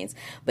remains.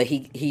 But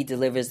he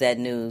delivers that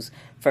news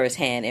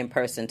firsthand in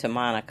person to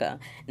Monica.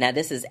 Now,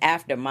 this is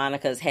after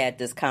Monica's had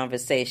this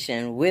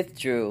conversation with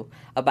Drew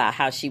about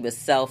how she was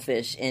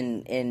selfish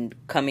in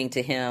coming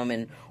to him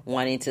and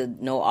wanting to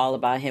know all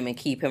about him and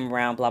keep him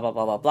around, blah, blah,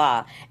 blah, blah,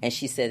 blah. And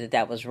she said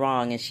that was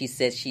wrong. And she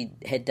said she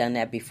had done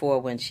that before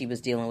when she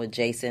was dealing with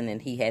Jason and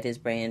he had his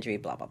brain injury,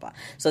 blah, blah, blah.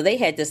 So they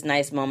had this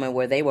nice moment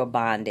where they were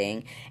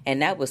bonding,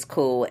 and that was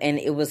cool. And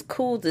it was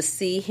cool to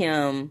see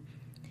him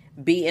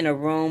be in a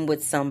room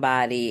with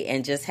somebody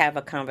and just have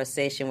a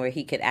conversation where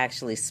he could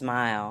actually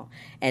smile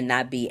and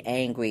not be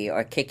angry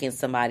or kicking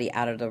somebody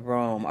out of the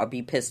room or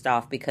be pissed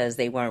off because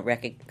they were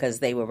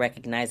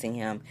recognizing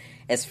him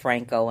as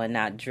Franco and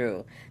not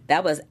Drew.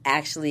 That was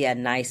actually a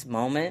nice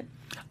moment.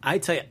 I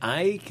tell you,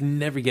 I can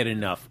never get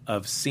enough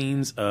of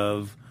scenes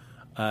of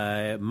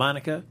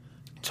Monica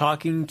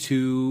talking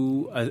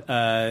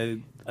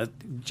to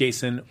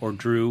Jason or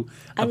Drew.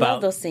 I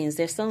love those scenes.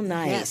 They're so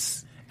nice.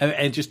 Yes.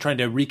 And just trying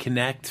to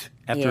reconnect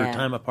after a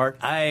time apart.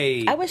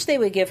 I wish they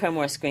would give her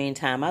more screen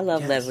time. I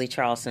love Leslie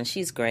Charleston.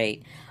 She's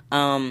great.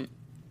 And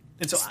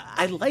so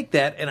I like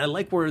that, and I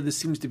like where this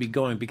seems to be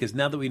going, because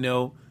now that we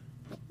know,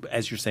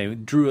 as you're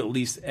saying, Drew at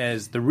least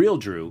as the real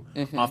Drew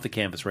off the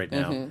canvas right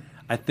now,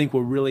 I think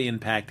will really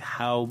impact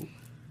how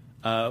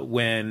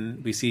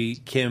when we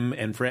see Kim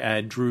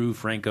and Drew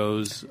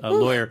Franco's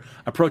lawyer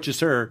approaches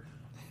her.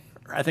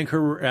 I think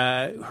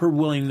her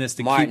willingness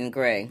to Martin keep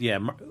Gray. Yeah,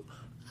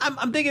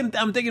 I'm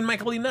digging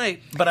Michael E.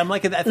 Knight, but I'm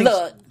like I think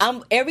Look,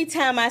 every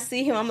time I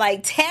see him, I'm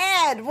like,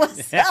 Tad,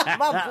 what's up?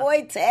 My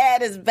boy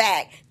Tad is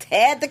back.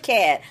 Tad the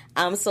cat.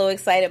 I'm so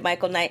excited,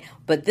 Michael Knight.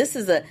 But this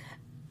is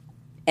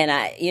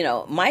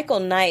Michael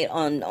Knight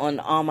on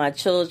All My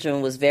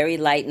Children was very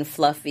light and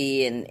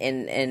fluffy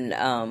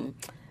and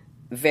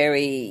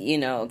very,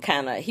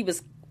 kind of, he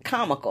was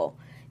comical.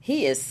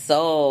 He is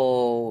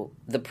so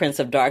the Prince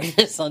of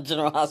Darkness on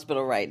General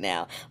Hospital right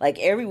now. Like,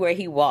 everywhere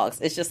he walks,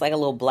 it's just like a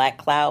little black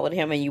cloud with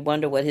him, and you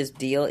wonder what his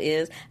deal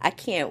is. I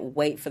can't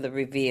wait for the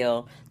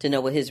reveal to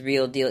know what his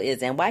real deal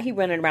is, and why he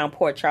running around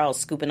Port Charles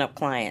scooping up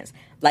clients,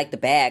 like the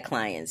bad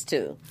clients,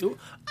 too.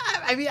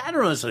 I mean, I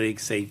don't necessarily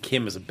say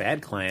Kim is a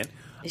bad client.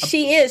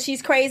 She is.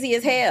 She's crazy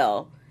as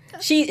hell.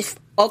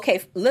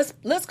 Okay,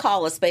 let's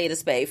call a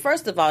spade.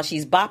 First of all,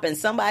 she's bopping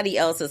somebody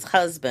else's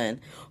husband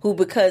who,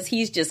 because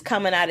he's just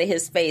coming out of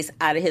his face,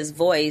 out of his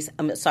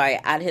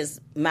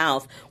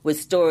mouth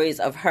with stories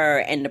of her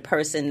and the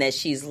person that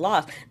she's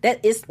lost.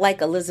 That is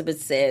like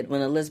Elizabeth said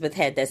when Elizabeth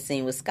had that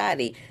scene with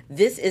Scotty.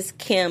 This is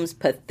Kim's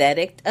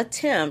pathetic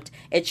attempt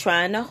at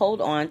trying to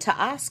hold on to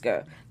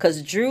Oscar,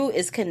 because Drew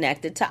is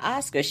connected to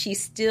Oscar.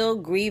 She's still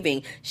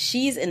grieving.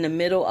 She's in the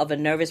middle of a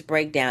nervous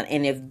breakdown.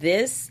 And if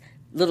this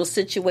little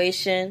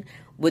situation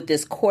with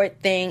this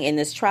court thing and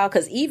this trial,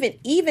 because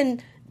even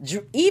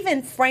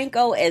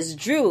Franco as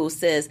Drew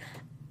says,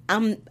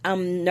 I'm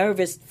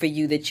nervous for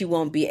you that you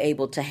won't be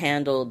able to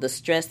handle the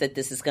stress that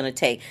this is going to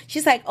take.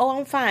 She's like, oh,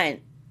 I'm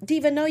fine.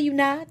 Diva, no, you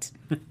not.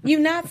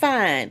 You're not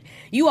fine.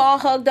 You all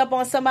hugged up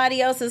on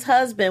somebody else's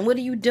husband. What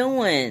are you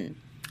doing?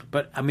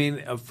 But, I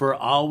mean, for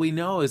all we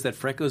know is that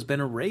Franco's been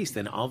erased,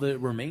 and all that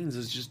remains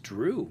is just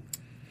Drew.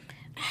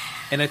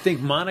 And I think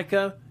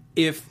Monica,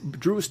 if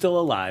Drew was still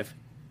alive,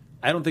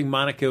 I don't think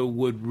Monica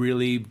would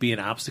really be an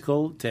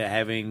obstacle to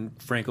having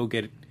Franco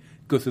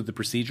go through the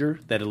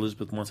procedure that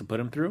Elizabeth wants to put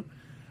him through.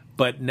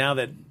 But now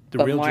that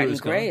real Martin Drew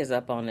is Gray gone, is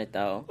up on it,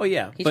 though. Oh,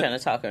 yeah. He's trying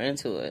to talk her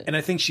into it. And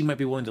I think she might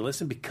be willing to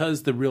listen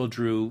because the real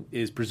Drew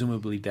is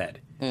presumably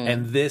dead.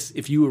 And this,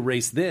 if you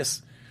erase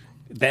this,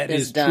 that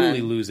is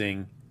truly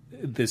losing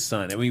this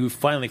son. I mean, we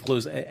finally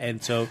close.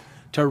 And so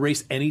to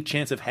erase any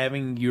chance of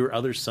having your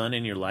other son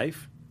in your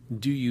life,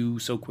 do you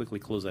so quickly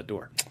close that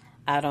door?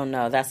 I don't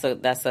know. That's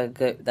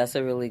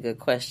a really good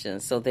question.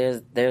 So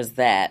there's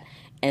that,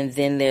 and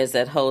then there's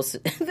that whole.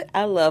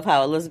 I love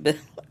how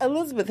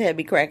Elizabeth had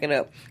me cracking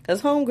up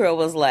because homegirl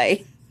was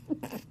like,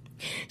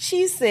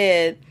 she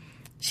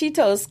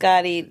told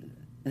Scotty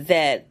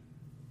that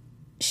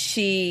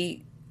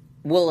she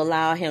will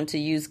allow him to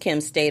use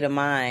Kim's state of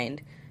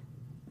mind,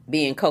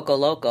 being Coco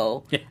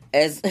Loco,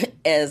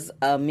 as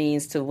a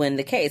means to win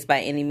the case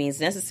by any means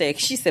necessary.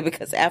 She said,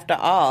 because after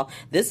all,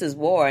 this is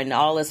war and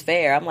all is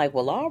fair. I'm like,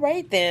 well, all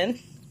right then.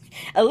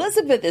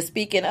 Elizabeth is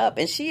speaking up,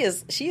 and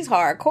she's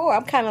hardcore.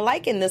 I'm kind of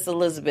liking this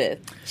Elizabeth.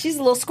 She's a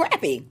little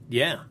scrappy.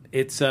 Yeah,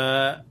 it's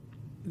what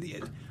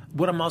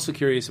I'm also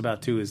curious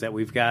about too is that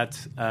we've got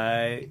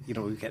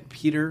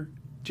Peter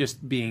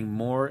just being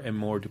more and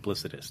more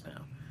duplicitous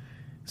now.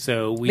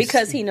 So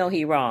he know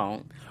he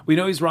wrong. We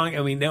know he's wrong,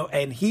 and we know,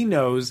 and he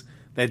knows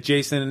that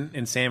Jason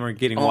and Sam are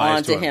getting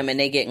wise to him, and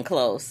they getting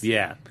close.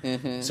 Yeah.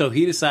 Mm-hmm. So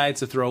he decides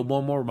to throw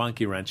one more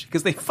monkey wrench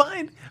because they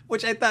find,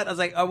 which I was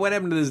like, oh, what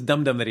happened to this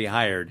dum-dum that he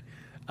hired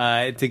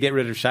to get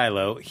rid of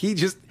Shiloh? He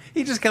just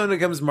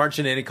comes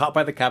marching in and caught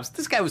by the cops.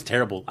 This guy was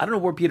terrible. I don't know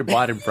where Peter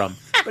bought him from,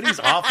 but he's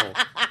awful.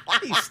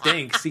 He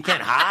stinks. He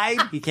can't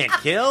hide. He can't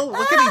kill.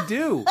 What can he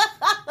do?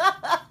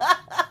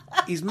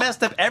 He's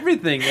messed up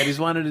everything that he's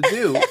wanted to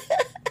do.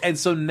 And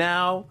so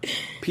now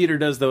Peter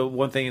does the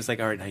one thing. It's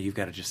like, all right, now you've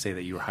got to just say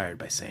that you were hired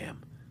by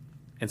Sam.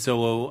 And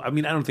so, I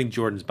mean, I don't think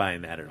Jordan's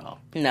buying that at all.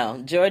 No,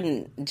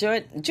 Jordan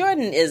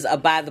is a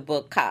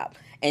by-the-book cop.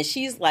 And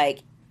she's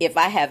like, if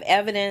I have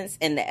evidence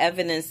and the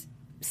evidence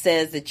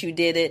says that you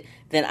did it,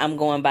 then I'm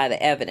going by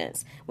the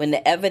evidence. When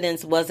the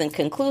evidence wasn't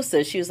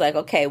conclusive, she was like,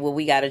 okay, well,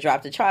 we got to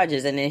drop the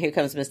charges. And then here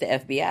comes Mr.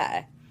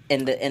 FBI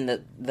and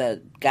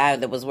the guy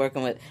that was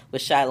working with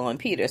Shiloh and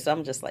Peter. So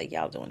I'm just like,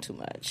 y'all doing too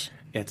much.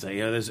 It's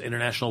there's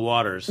international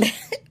waters.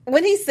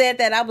 When he said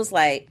that, I was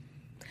like,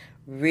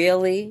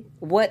 really?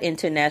 What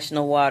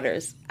international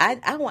waters?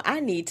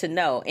 I need to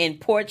know. In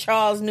Port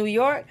Charles, New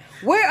York?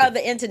 Where are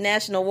the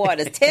international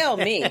waters? Tell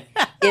me. Is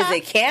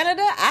it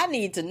Canada? I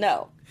need to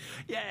know.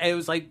 Yeah, it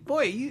was like,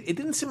 boy, it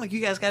didn't seem like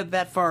you guys got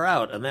that far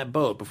out on that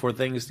boat before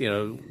things,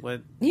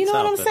 went. You know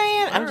what I'm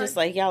saying? I'm just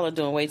like, y'all are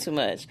doing way too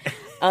much.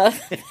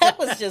 That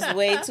was just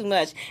way too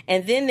much.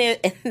 And then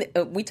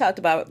we talked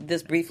about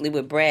this briefly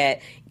with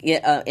Brad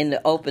in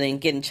the opening,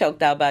 getting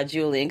choked out by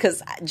Julian,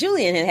 because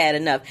Julian had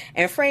enough.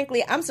 And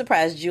frankly, I'm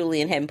surprised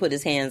Julian hadn't put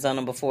his hands on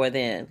him before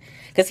then,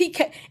 because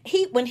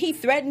when he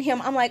threatened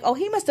him, I'm like, oh,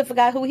 he must have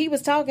forgot who he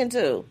was talking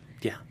to.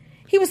 Yeah.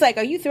 He was like,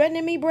 are you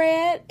threatening me,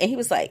 Brad? And he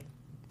was like,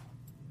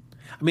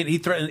 I mean, he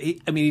threatened.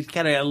 He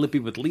kind of got lippy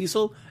with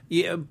Liesel.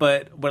 Yeah,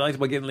 but what I like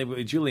about getting laid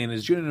with Julian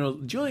is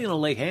Julian will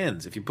lay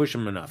hands if you push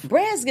him enough.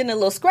 Brad's getting a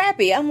little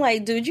scrappy. I'm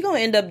like, dude, you're gonna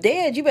end up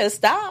dead. You better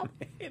stop.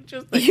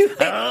 Just like,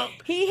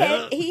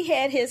 he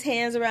had his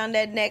hands around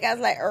that neck. I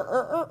was like,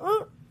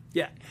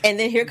 Yeah. And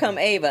then here come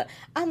Ava.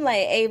 I'm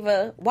like,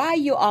 Ava, why are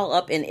you all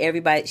up in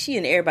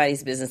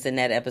everybody's business in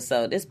that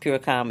episode? It's pure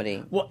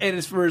comedy. Well, and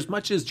it's for as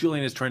much as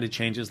Julian is trying to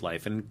change his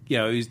life, and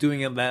he's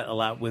doing that a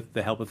lot with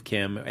the help of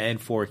Kim and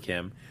for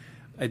Kim.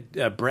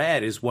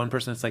 Brad is one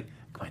person that's like,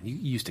 come on, you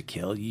used to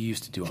kill, you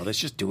used to do all this,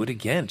 just do it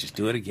again,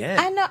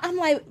 I know. I'm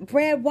like,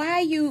 Brad, why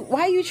are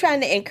you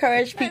trying to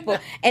encourage people?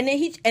 And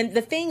then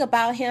the thing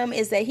about him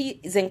is that he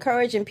is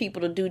encouraging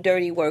people to do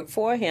dirty work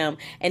for him,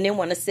 and then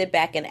want to sit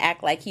back and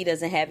act like he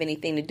doesn't have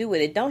anything to do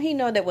with it. Don't he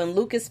know that when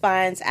Lucas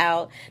finds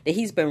out that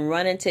he's been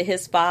running to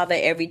his father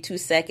every 2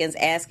 seconds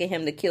asking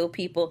him to kill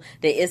people,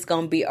 that it's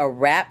going to be a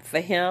wrap for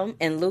him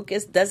and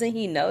Lucas? Doesn't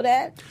he know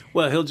that?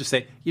 Well, he'll just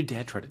say, your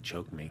dad tried to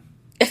choke me.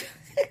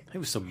 He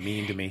was so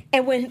mean to me.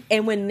 And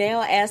when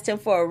Nell asked him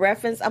for a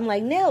reference, I'm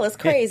like, Nell is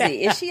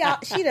crazy. Is she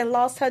done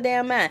lost her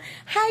damn mind?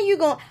 How you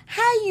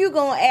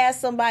gonna ask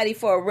somebody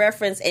for a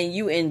reference and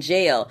you in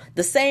jail?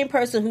 The same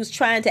person who's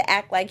trying to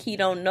act like he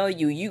don't know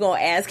you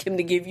gonna ask him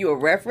to give you a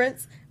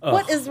reference? Ugh.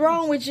 What is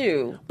wrong with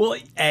you? Well,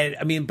 and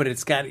I mean, but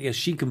it's got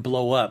she can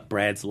blow up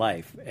Brad's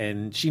life,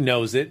 and she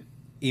knows it,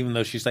 even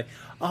though she's like,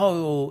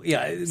 oh,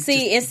 yeah.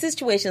 See, in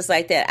situations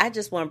like that, I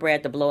just want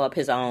Brad to blow up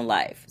his own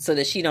life so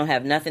that she don't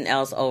have nothing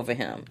else over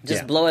him.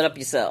 Just blow it up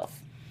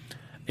yourself.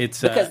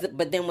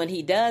 But then when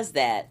he does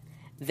that,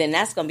 then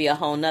that's going to be a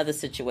whole nother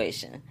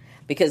situation.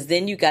 Because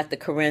then you got the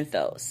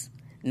Corinthos,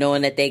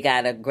 knowing that they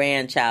got a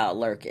grandchild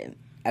lurking.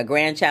 A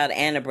grandchild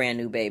and a brand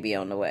new baby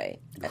on the way.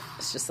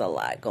 It's just a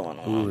lot going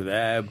on.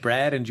 Ooh,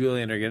 Brad and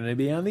Julian are going to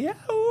be on the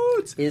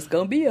outs. It's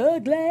going to be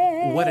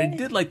ugly. What I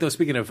did like, though,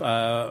 speaking of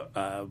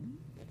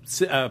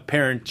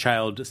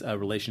parent-child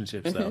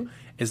relationships, though,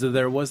 is that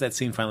there was that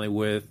scene finally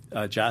with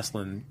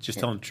Jocelyn just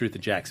telling the truth to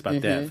Jax about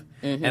Dev.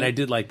 And I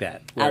did like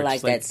that. I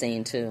like that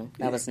scene, too.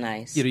 That was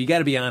nice. You got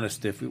to be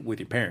honest with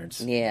your parents.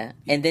 Yeah.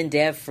 And then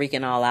Dev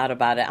freaking all out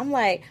about it. I'm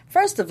like,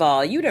 first of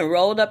all, you done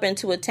rolled up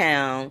into a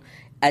town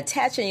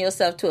attaching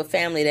yourself to a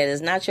family that is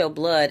not your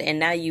blood, and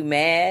now you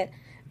mad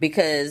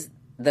because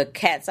the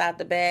cat's out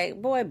the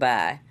bag? Boy,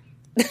 bye.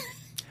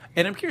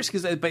 And I'm curious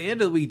because by the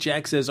end of the week,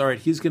 Jack says, all right,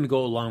 he's going to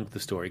go along with the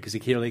story because he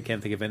clearly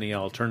can't think of any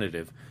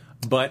alternative.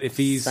 But if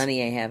he's... Sonny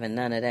ain't having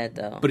none of that,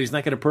 though. But he's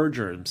not going to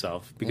perjure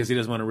himself because he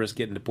doesn't want to risk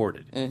getting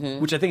deported.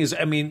 Which I think is,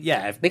 I mean,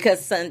 yeah.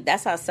 Because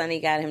that's how Sonny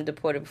got him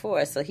deported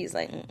before. So he's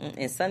like,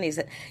 and Sonny's...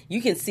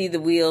 You can see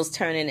the wheels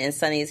turning in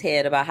Sonny's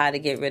head about how to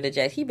get rid of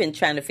Jack. He's been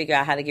trying to figure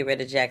out how to get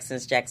rid of Jack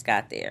since Jax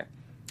got there.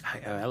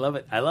 I love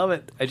it. I love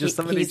it. I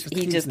just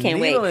he just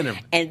can't wait. Him.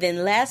 And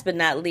then last but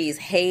not least,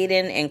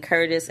 Hayden and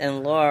Curtis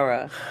and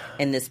Laura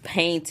in this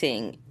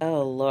painting.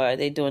 Oh Lord,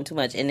 they're doing too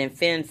much. And then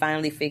Finn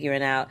finally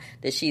figuring out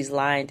that she's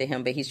lying to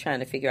him, but he's trying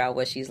to figure out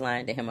what she's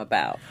lying to him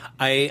about.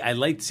 I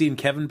liked seeing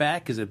Kevin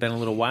back because it'd been a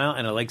little while,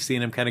 and I liked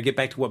seeing him kind of get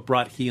back to what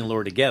brought he and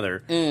Laura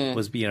together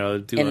was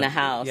doing in the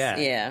house,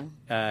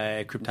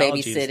 cryptology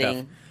babysitting,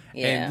 and stuff.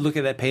 And look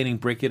at that painting,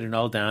 break it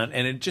all down,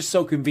 and it just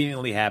so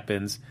conveniently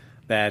happens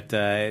that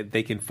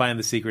they can find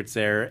the secrets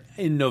there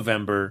in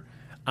November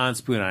on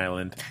Spoon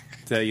Island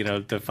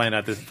to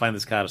find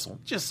this codicil.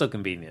 Just so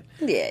convenient.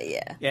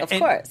 Yeah, of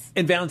course.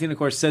 And Valentine, of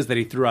course, says that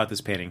he threw out this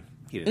painting.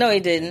 He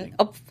didn't.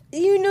 Oh,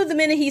 you knew the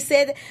minute he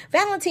said it.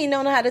 Valentine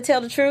don't know how to tell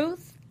the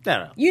truth.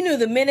 No. You knew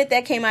the minute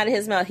that came out of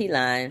his mouth, he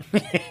lying.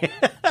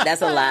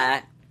 That's a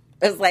lie.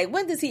 It's like,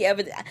 when does he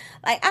ever...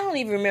 I don't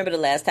even remember the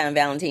last time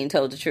Valentine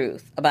told the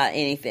truth about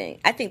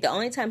anything. I think the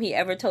only time he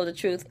ever told the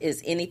truth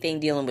is anything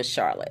dealing with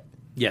Charlotte.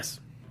 Yes.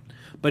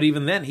 But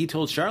even then, he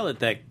told Charlotte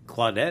that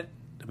Claudette...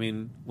 I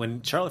mean,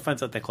 when Charlotte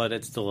finds out that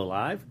Claudette's still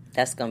alive...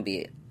 That's going to be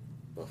it.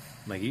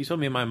 Like, you told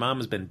me my mom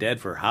has been dead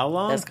for how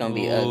long? That's going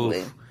to be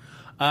ugly.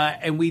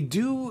 And we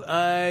do...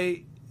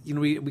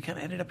 we kind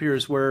of ended up here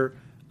is where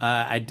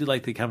I did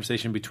like the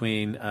conversation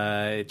between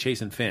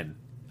Chase and Finn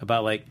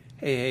about, like,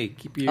 hey,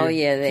 keep your... Oh,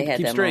 yeah, they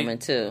had that straight.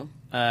 Moment, too.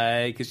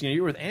 Because,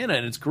 you're with Anna,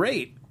 and it's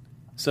great.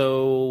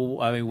 So,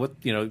 I mean, what,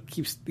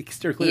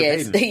 steer clear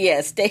of Hayden. Yeah,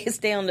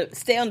 stay on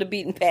the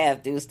beaten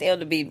path, dude. Stay on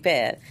the beaten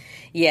path.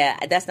 Yeah,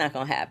 that's not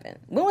going to happen.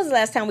 When was the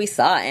last time we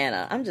saw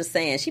Anna? I'm just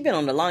saying, she's been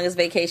on the longest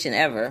vacation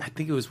ever. I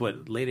think it was,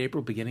 late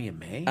April, beginning of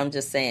May? I'm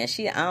just saying,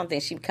 I don't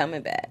think she's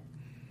coming back.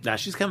 Nah,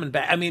 she's coming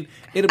back. I mean,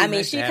 it'll be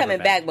nice she's coming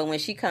back, but when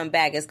she come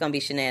back, it's going to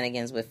be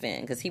shenanigans with Finn,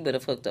 because he would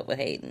have hooked up with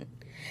Hayden.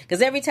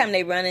 Because every time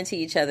they run into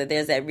each other,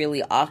 there's that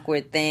really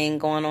awkward thing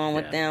going on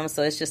with them,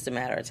 so it's just a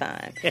matter of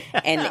time.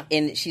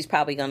 And she's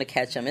probably going to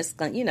catch him. It's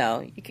going,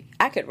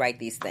 I could write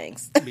these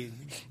things.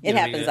 It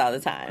happens all the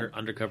time. Her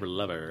undercover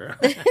lover.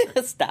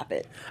 Stop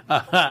it.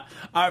 All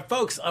right,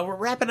 folks, we're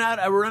wrapping out.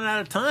 We're running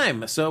out of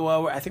time,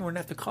 so I think we're going to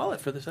have to call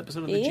it for this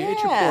episode of the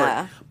GH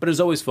Report. But as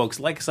always, folks,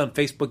 like us on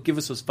Facebook, give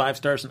us those 5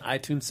 stars on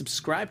iTunes,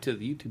 subscribe to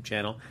the YouTube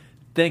channel.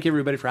 Thank you,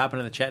 everybody, for hopping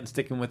in the chat and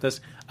sticking with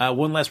us.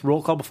 One last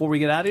roll call before we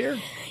get out of here.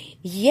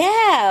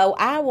 Yeah,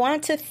 I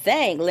want to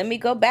thank. Let me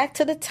go back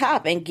to the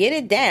top and get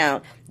it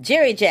down.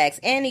 Jerry Jacks,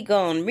 Annie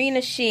Gone,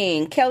 Rena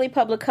Sheen, Kelly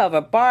Public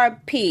Cover,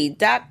 Barb P,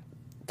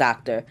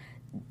 Dr.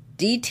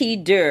 D.T.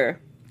 Durr.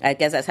 I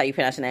guess that's how you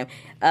pronounce your name.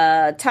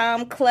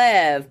 Tom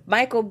Clev,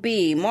 Michael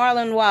B,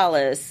 Marlon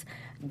Wallace.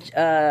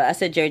 I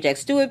said Jerry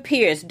Jacks, Stuart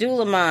Pierce,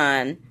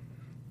 Dulamon,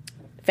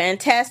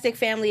 Fantastic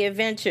Family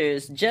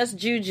Adventures, Just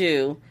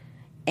Juju.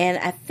 And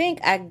I think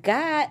I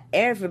got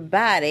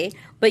everybody.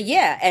 But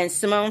yeah, and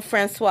Simone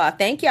Francois.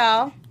 Thank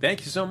y'all.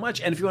 Thank you so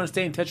much. And if you want to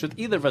stay in touch with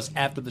either of us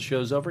after the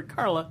show's over,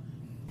 Carla,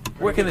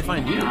 where can they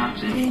find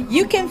you?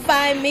 You can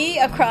find me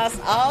across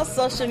all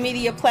social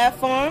media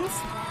platforms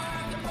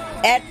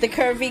at The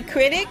Curvy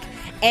Critic.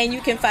 And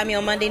you can find me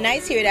on Monday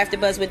nights here at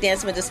AfterBuzz with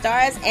Dancing with the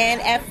Stars.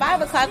 And at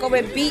 5 o'clock over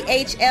at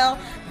BHL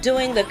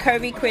doing The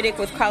Curvy Critic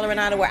with Carla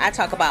Renata, where I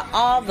talk about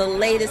all the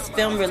latest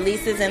film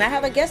releases. And I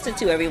have a guest or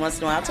two every once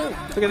in a while, too.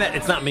 Look at that.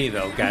 It's not me,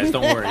 though, guys.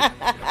 Don't worry.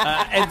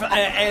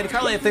 And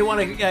Carla, if they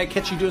want to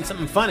catch you doing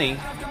something funny,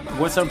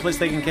 what's some place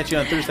they can catch you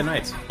on Thursday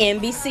nights?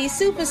 NBC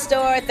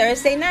Superstore,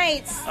 Thursday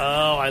nights.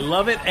 Oh, I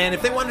love it. And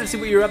if they wanted to see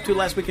what you were up to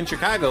last week in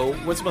Chicago,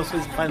 what's the best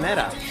place to find that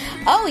out?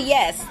 Oh,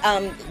 yes.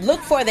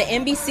 Look for the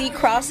NBC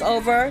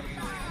crossover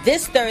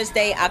this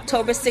Thursday,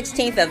 October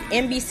 16th of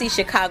NBC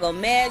Chicago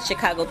Med,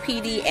 Chicago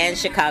PD, and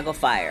Chicago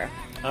Fire.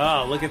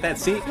 Oh, look at that.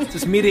 See? It's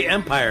this media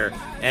empire.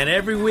 And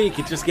every week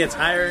it just gets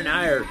higher and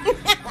higher.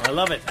 I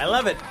love it. I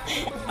love it.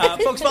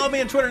 Folks, follow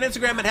me on Twitter and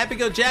Instagram at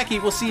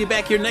HappyGoJackie. We'll see you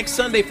back here next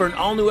Sunday for an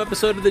all-new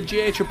episode of the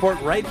GH Report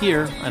right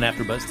here on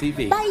AfterBuzz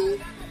TV. Bye.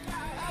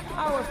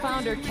 Our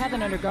founder,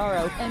 Kevin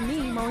Undergaro, and me,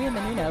 Maria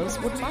Menounos,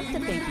 would like to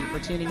thank you for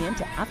tuning in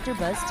to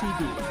AfterBuzz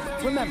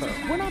TV. Remember,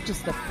 we're not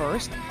just the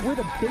first, we're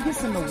the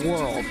biggest in the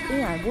world,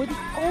 and we're the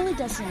only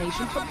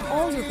destination for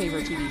all your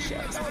favorite TV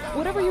shows.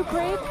 Whatever you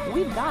crave,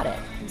 we've got it.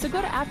 So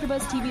go to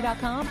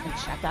AfterBuzzTV.com and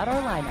check out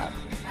our lineup.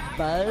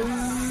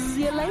 Buzz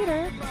you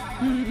later.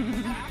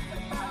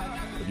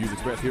 The views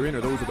expressed herein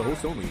are those of the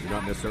hosts only and do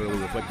not necessarily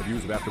reflect the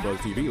views of AfterBuzz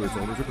TV or its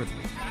owners or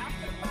principals.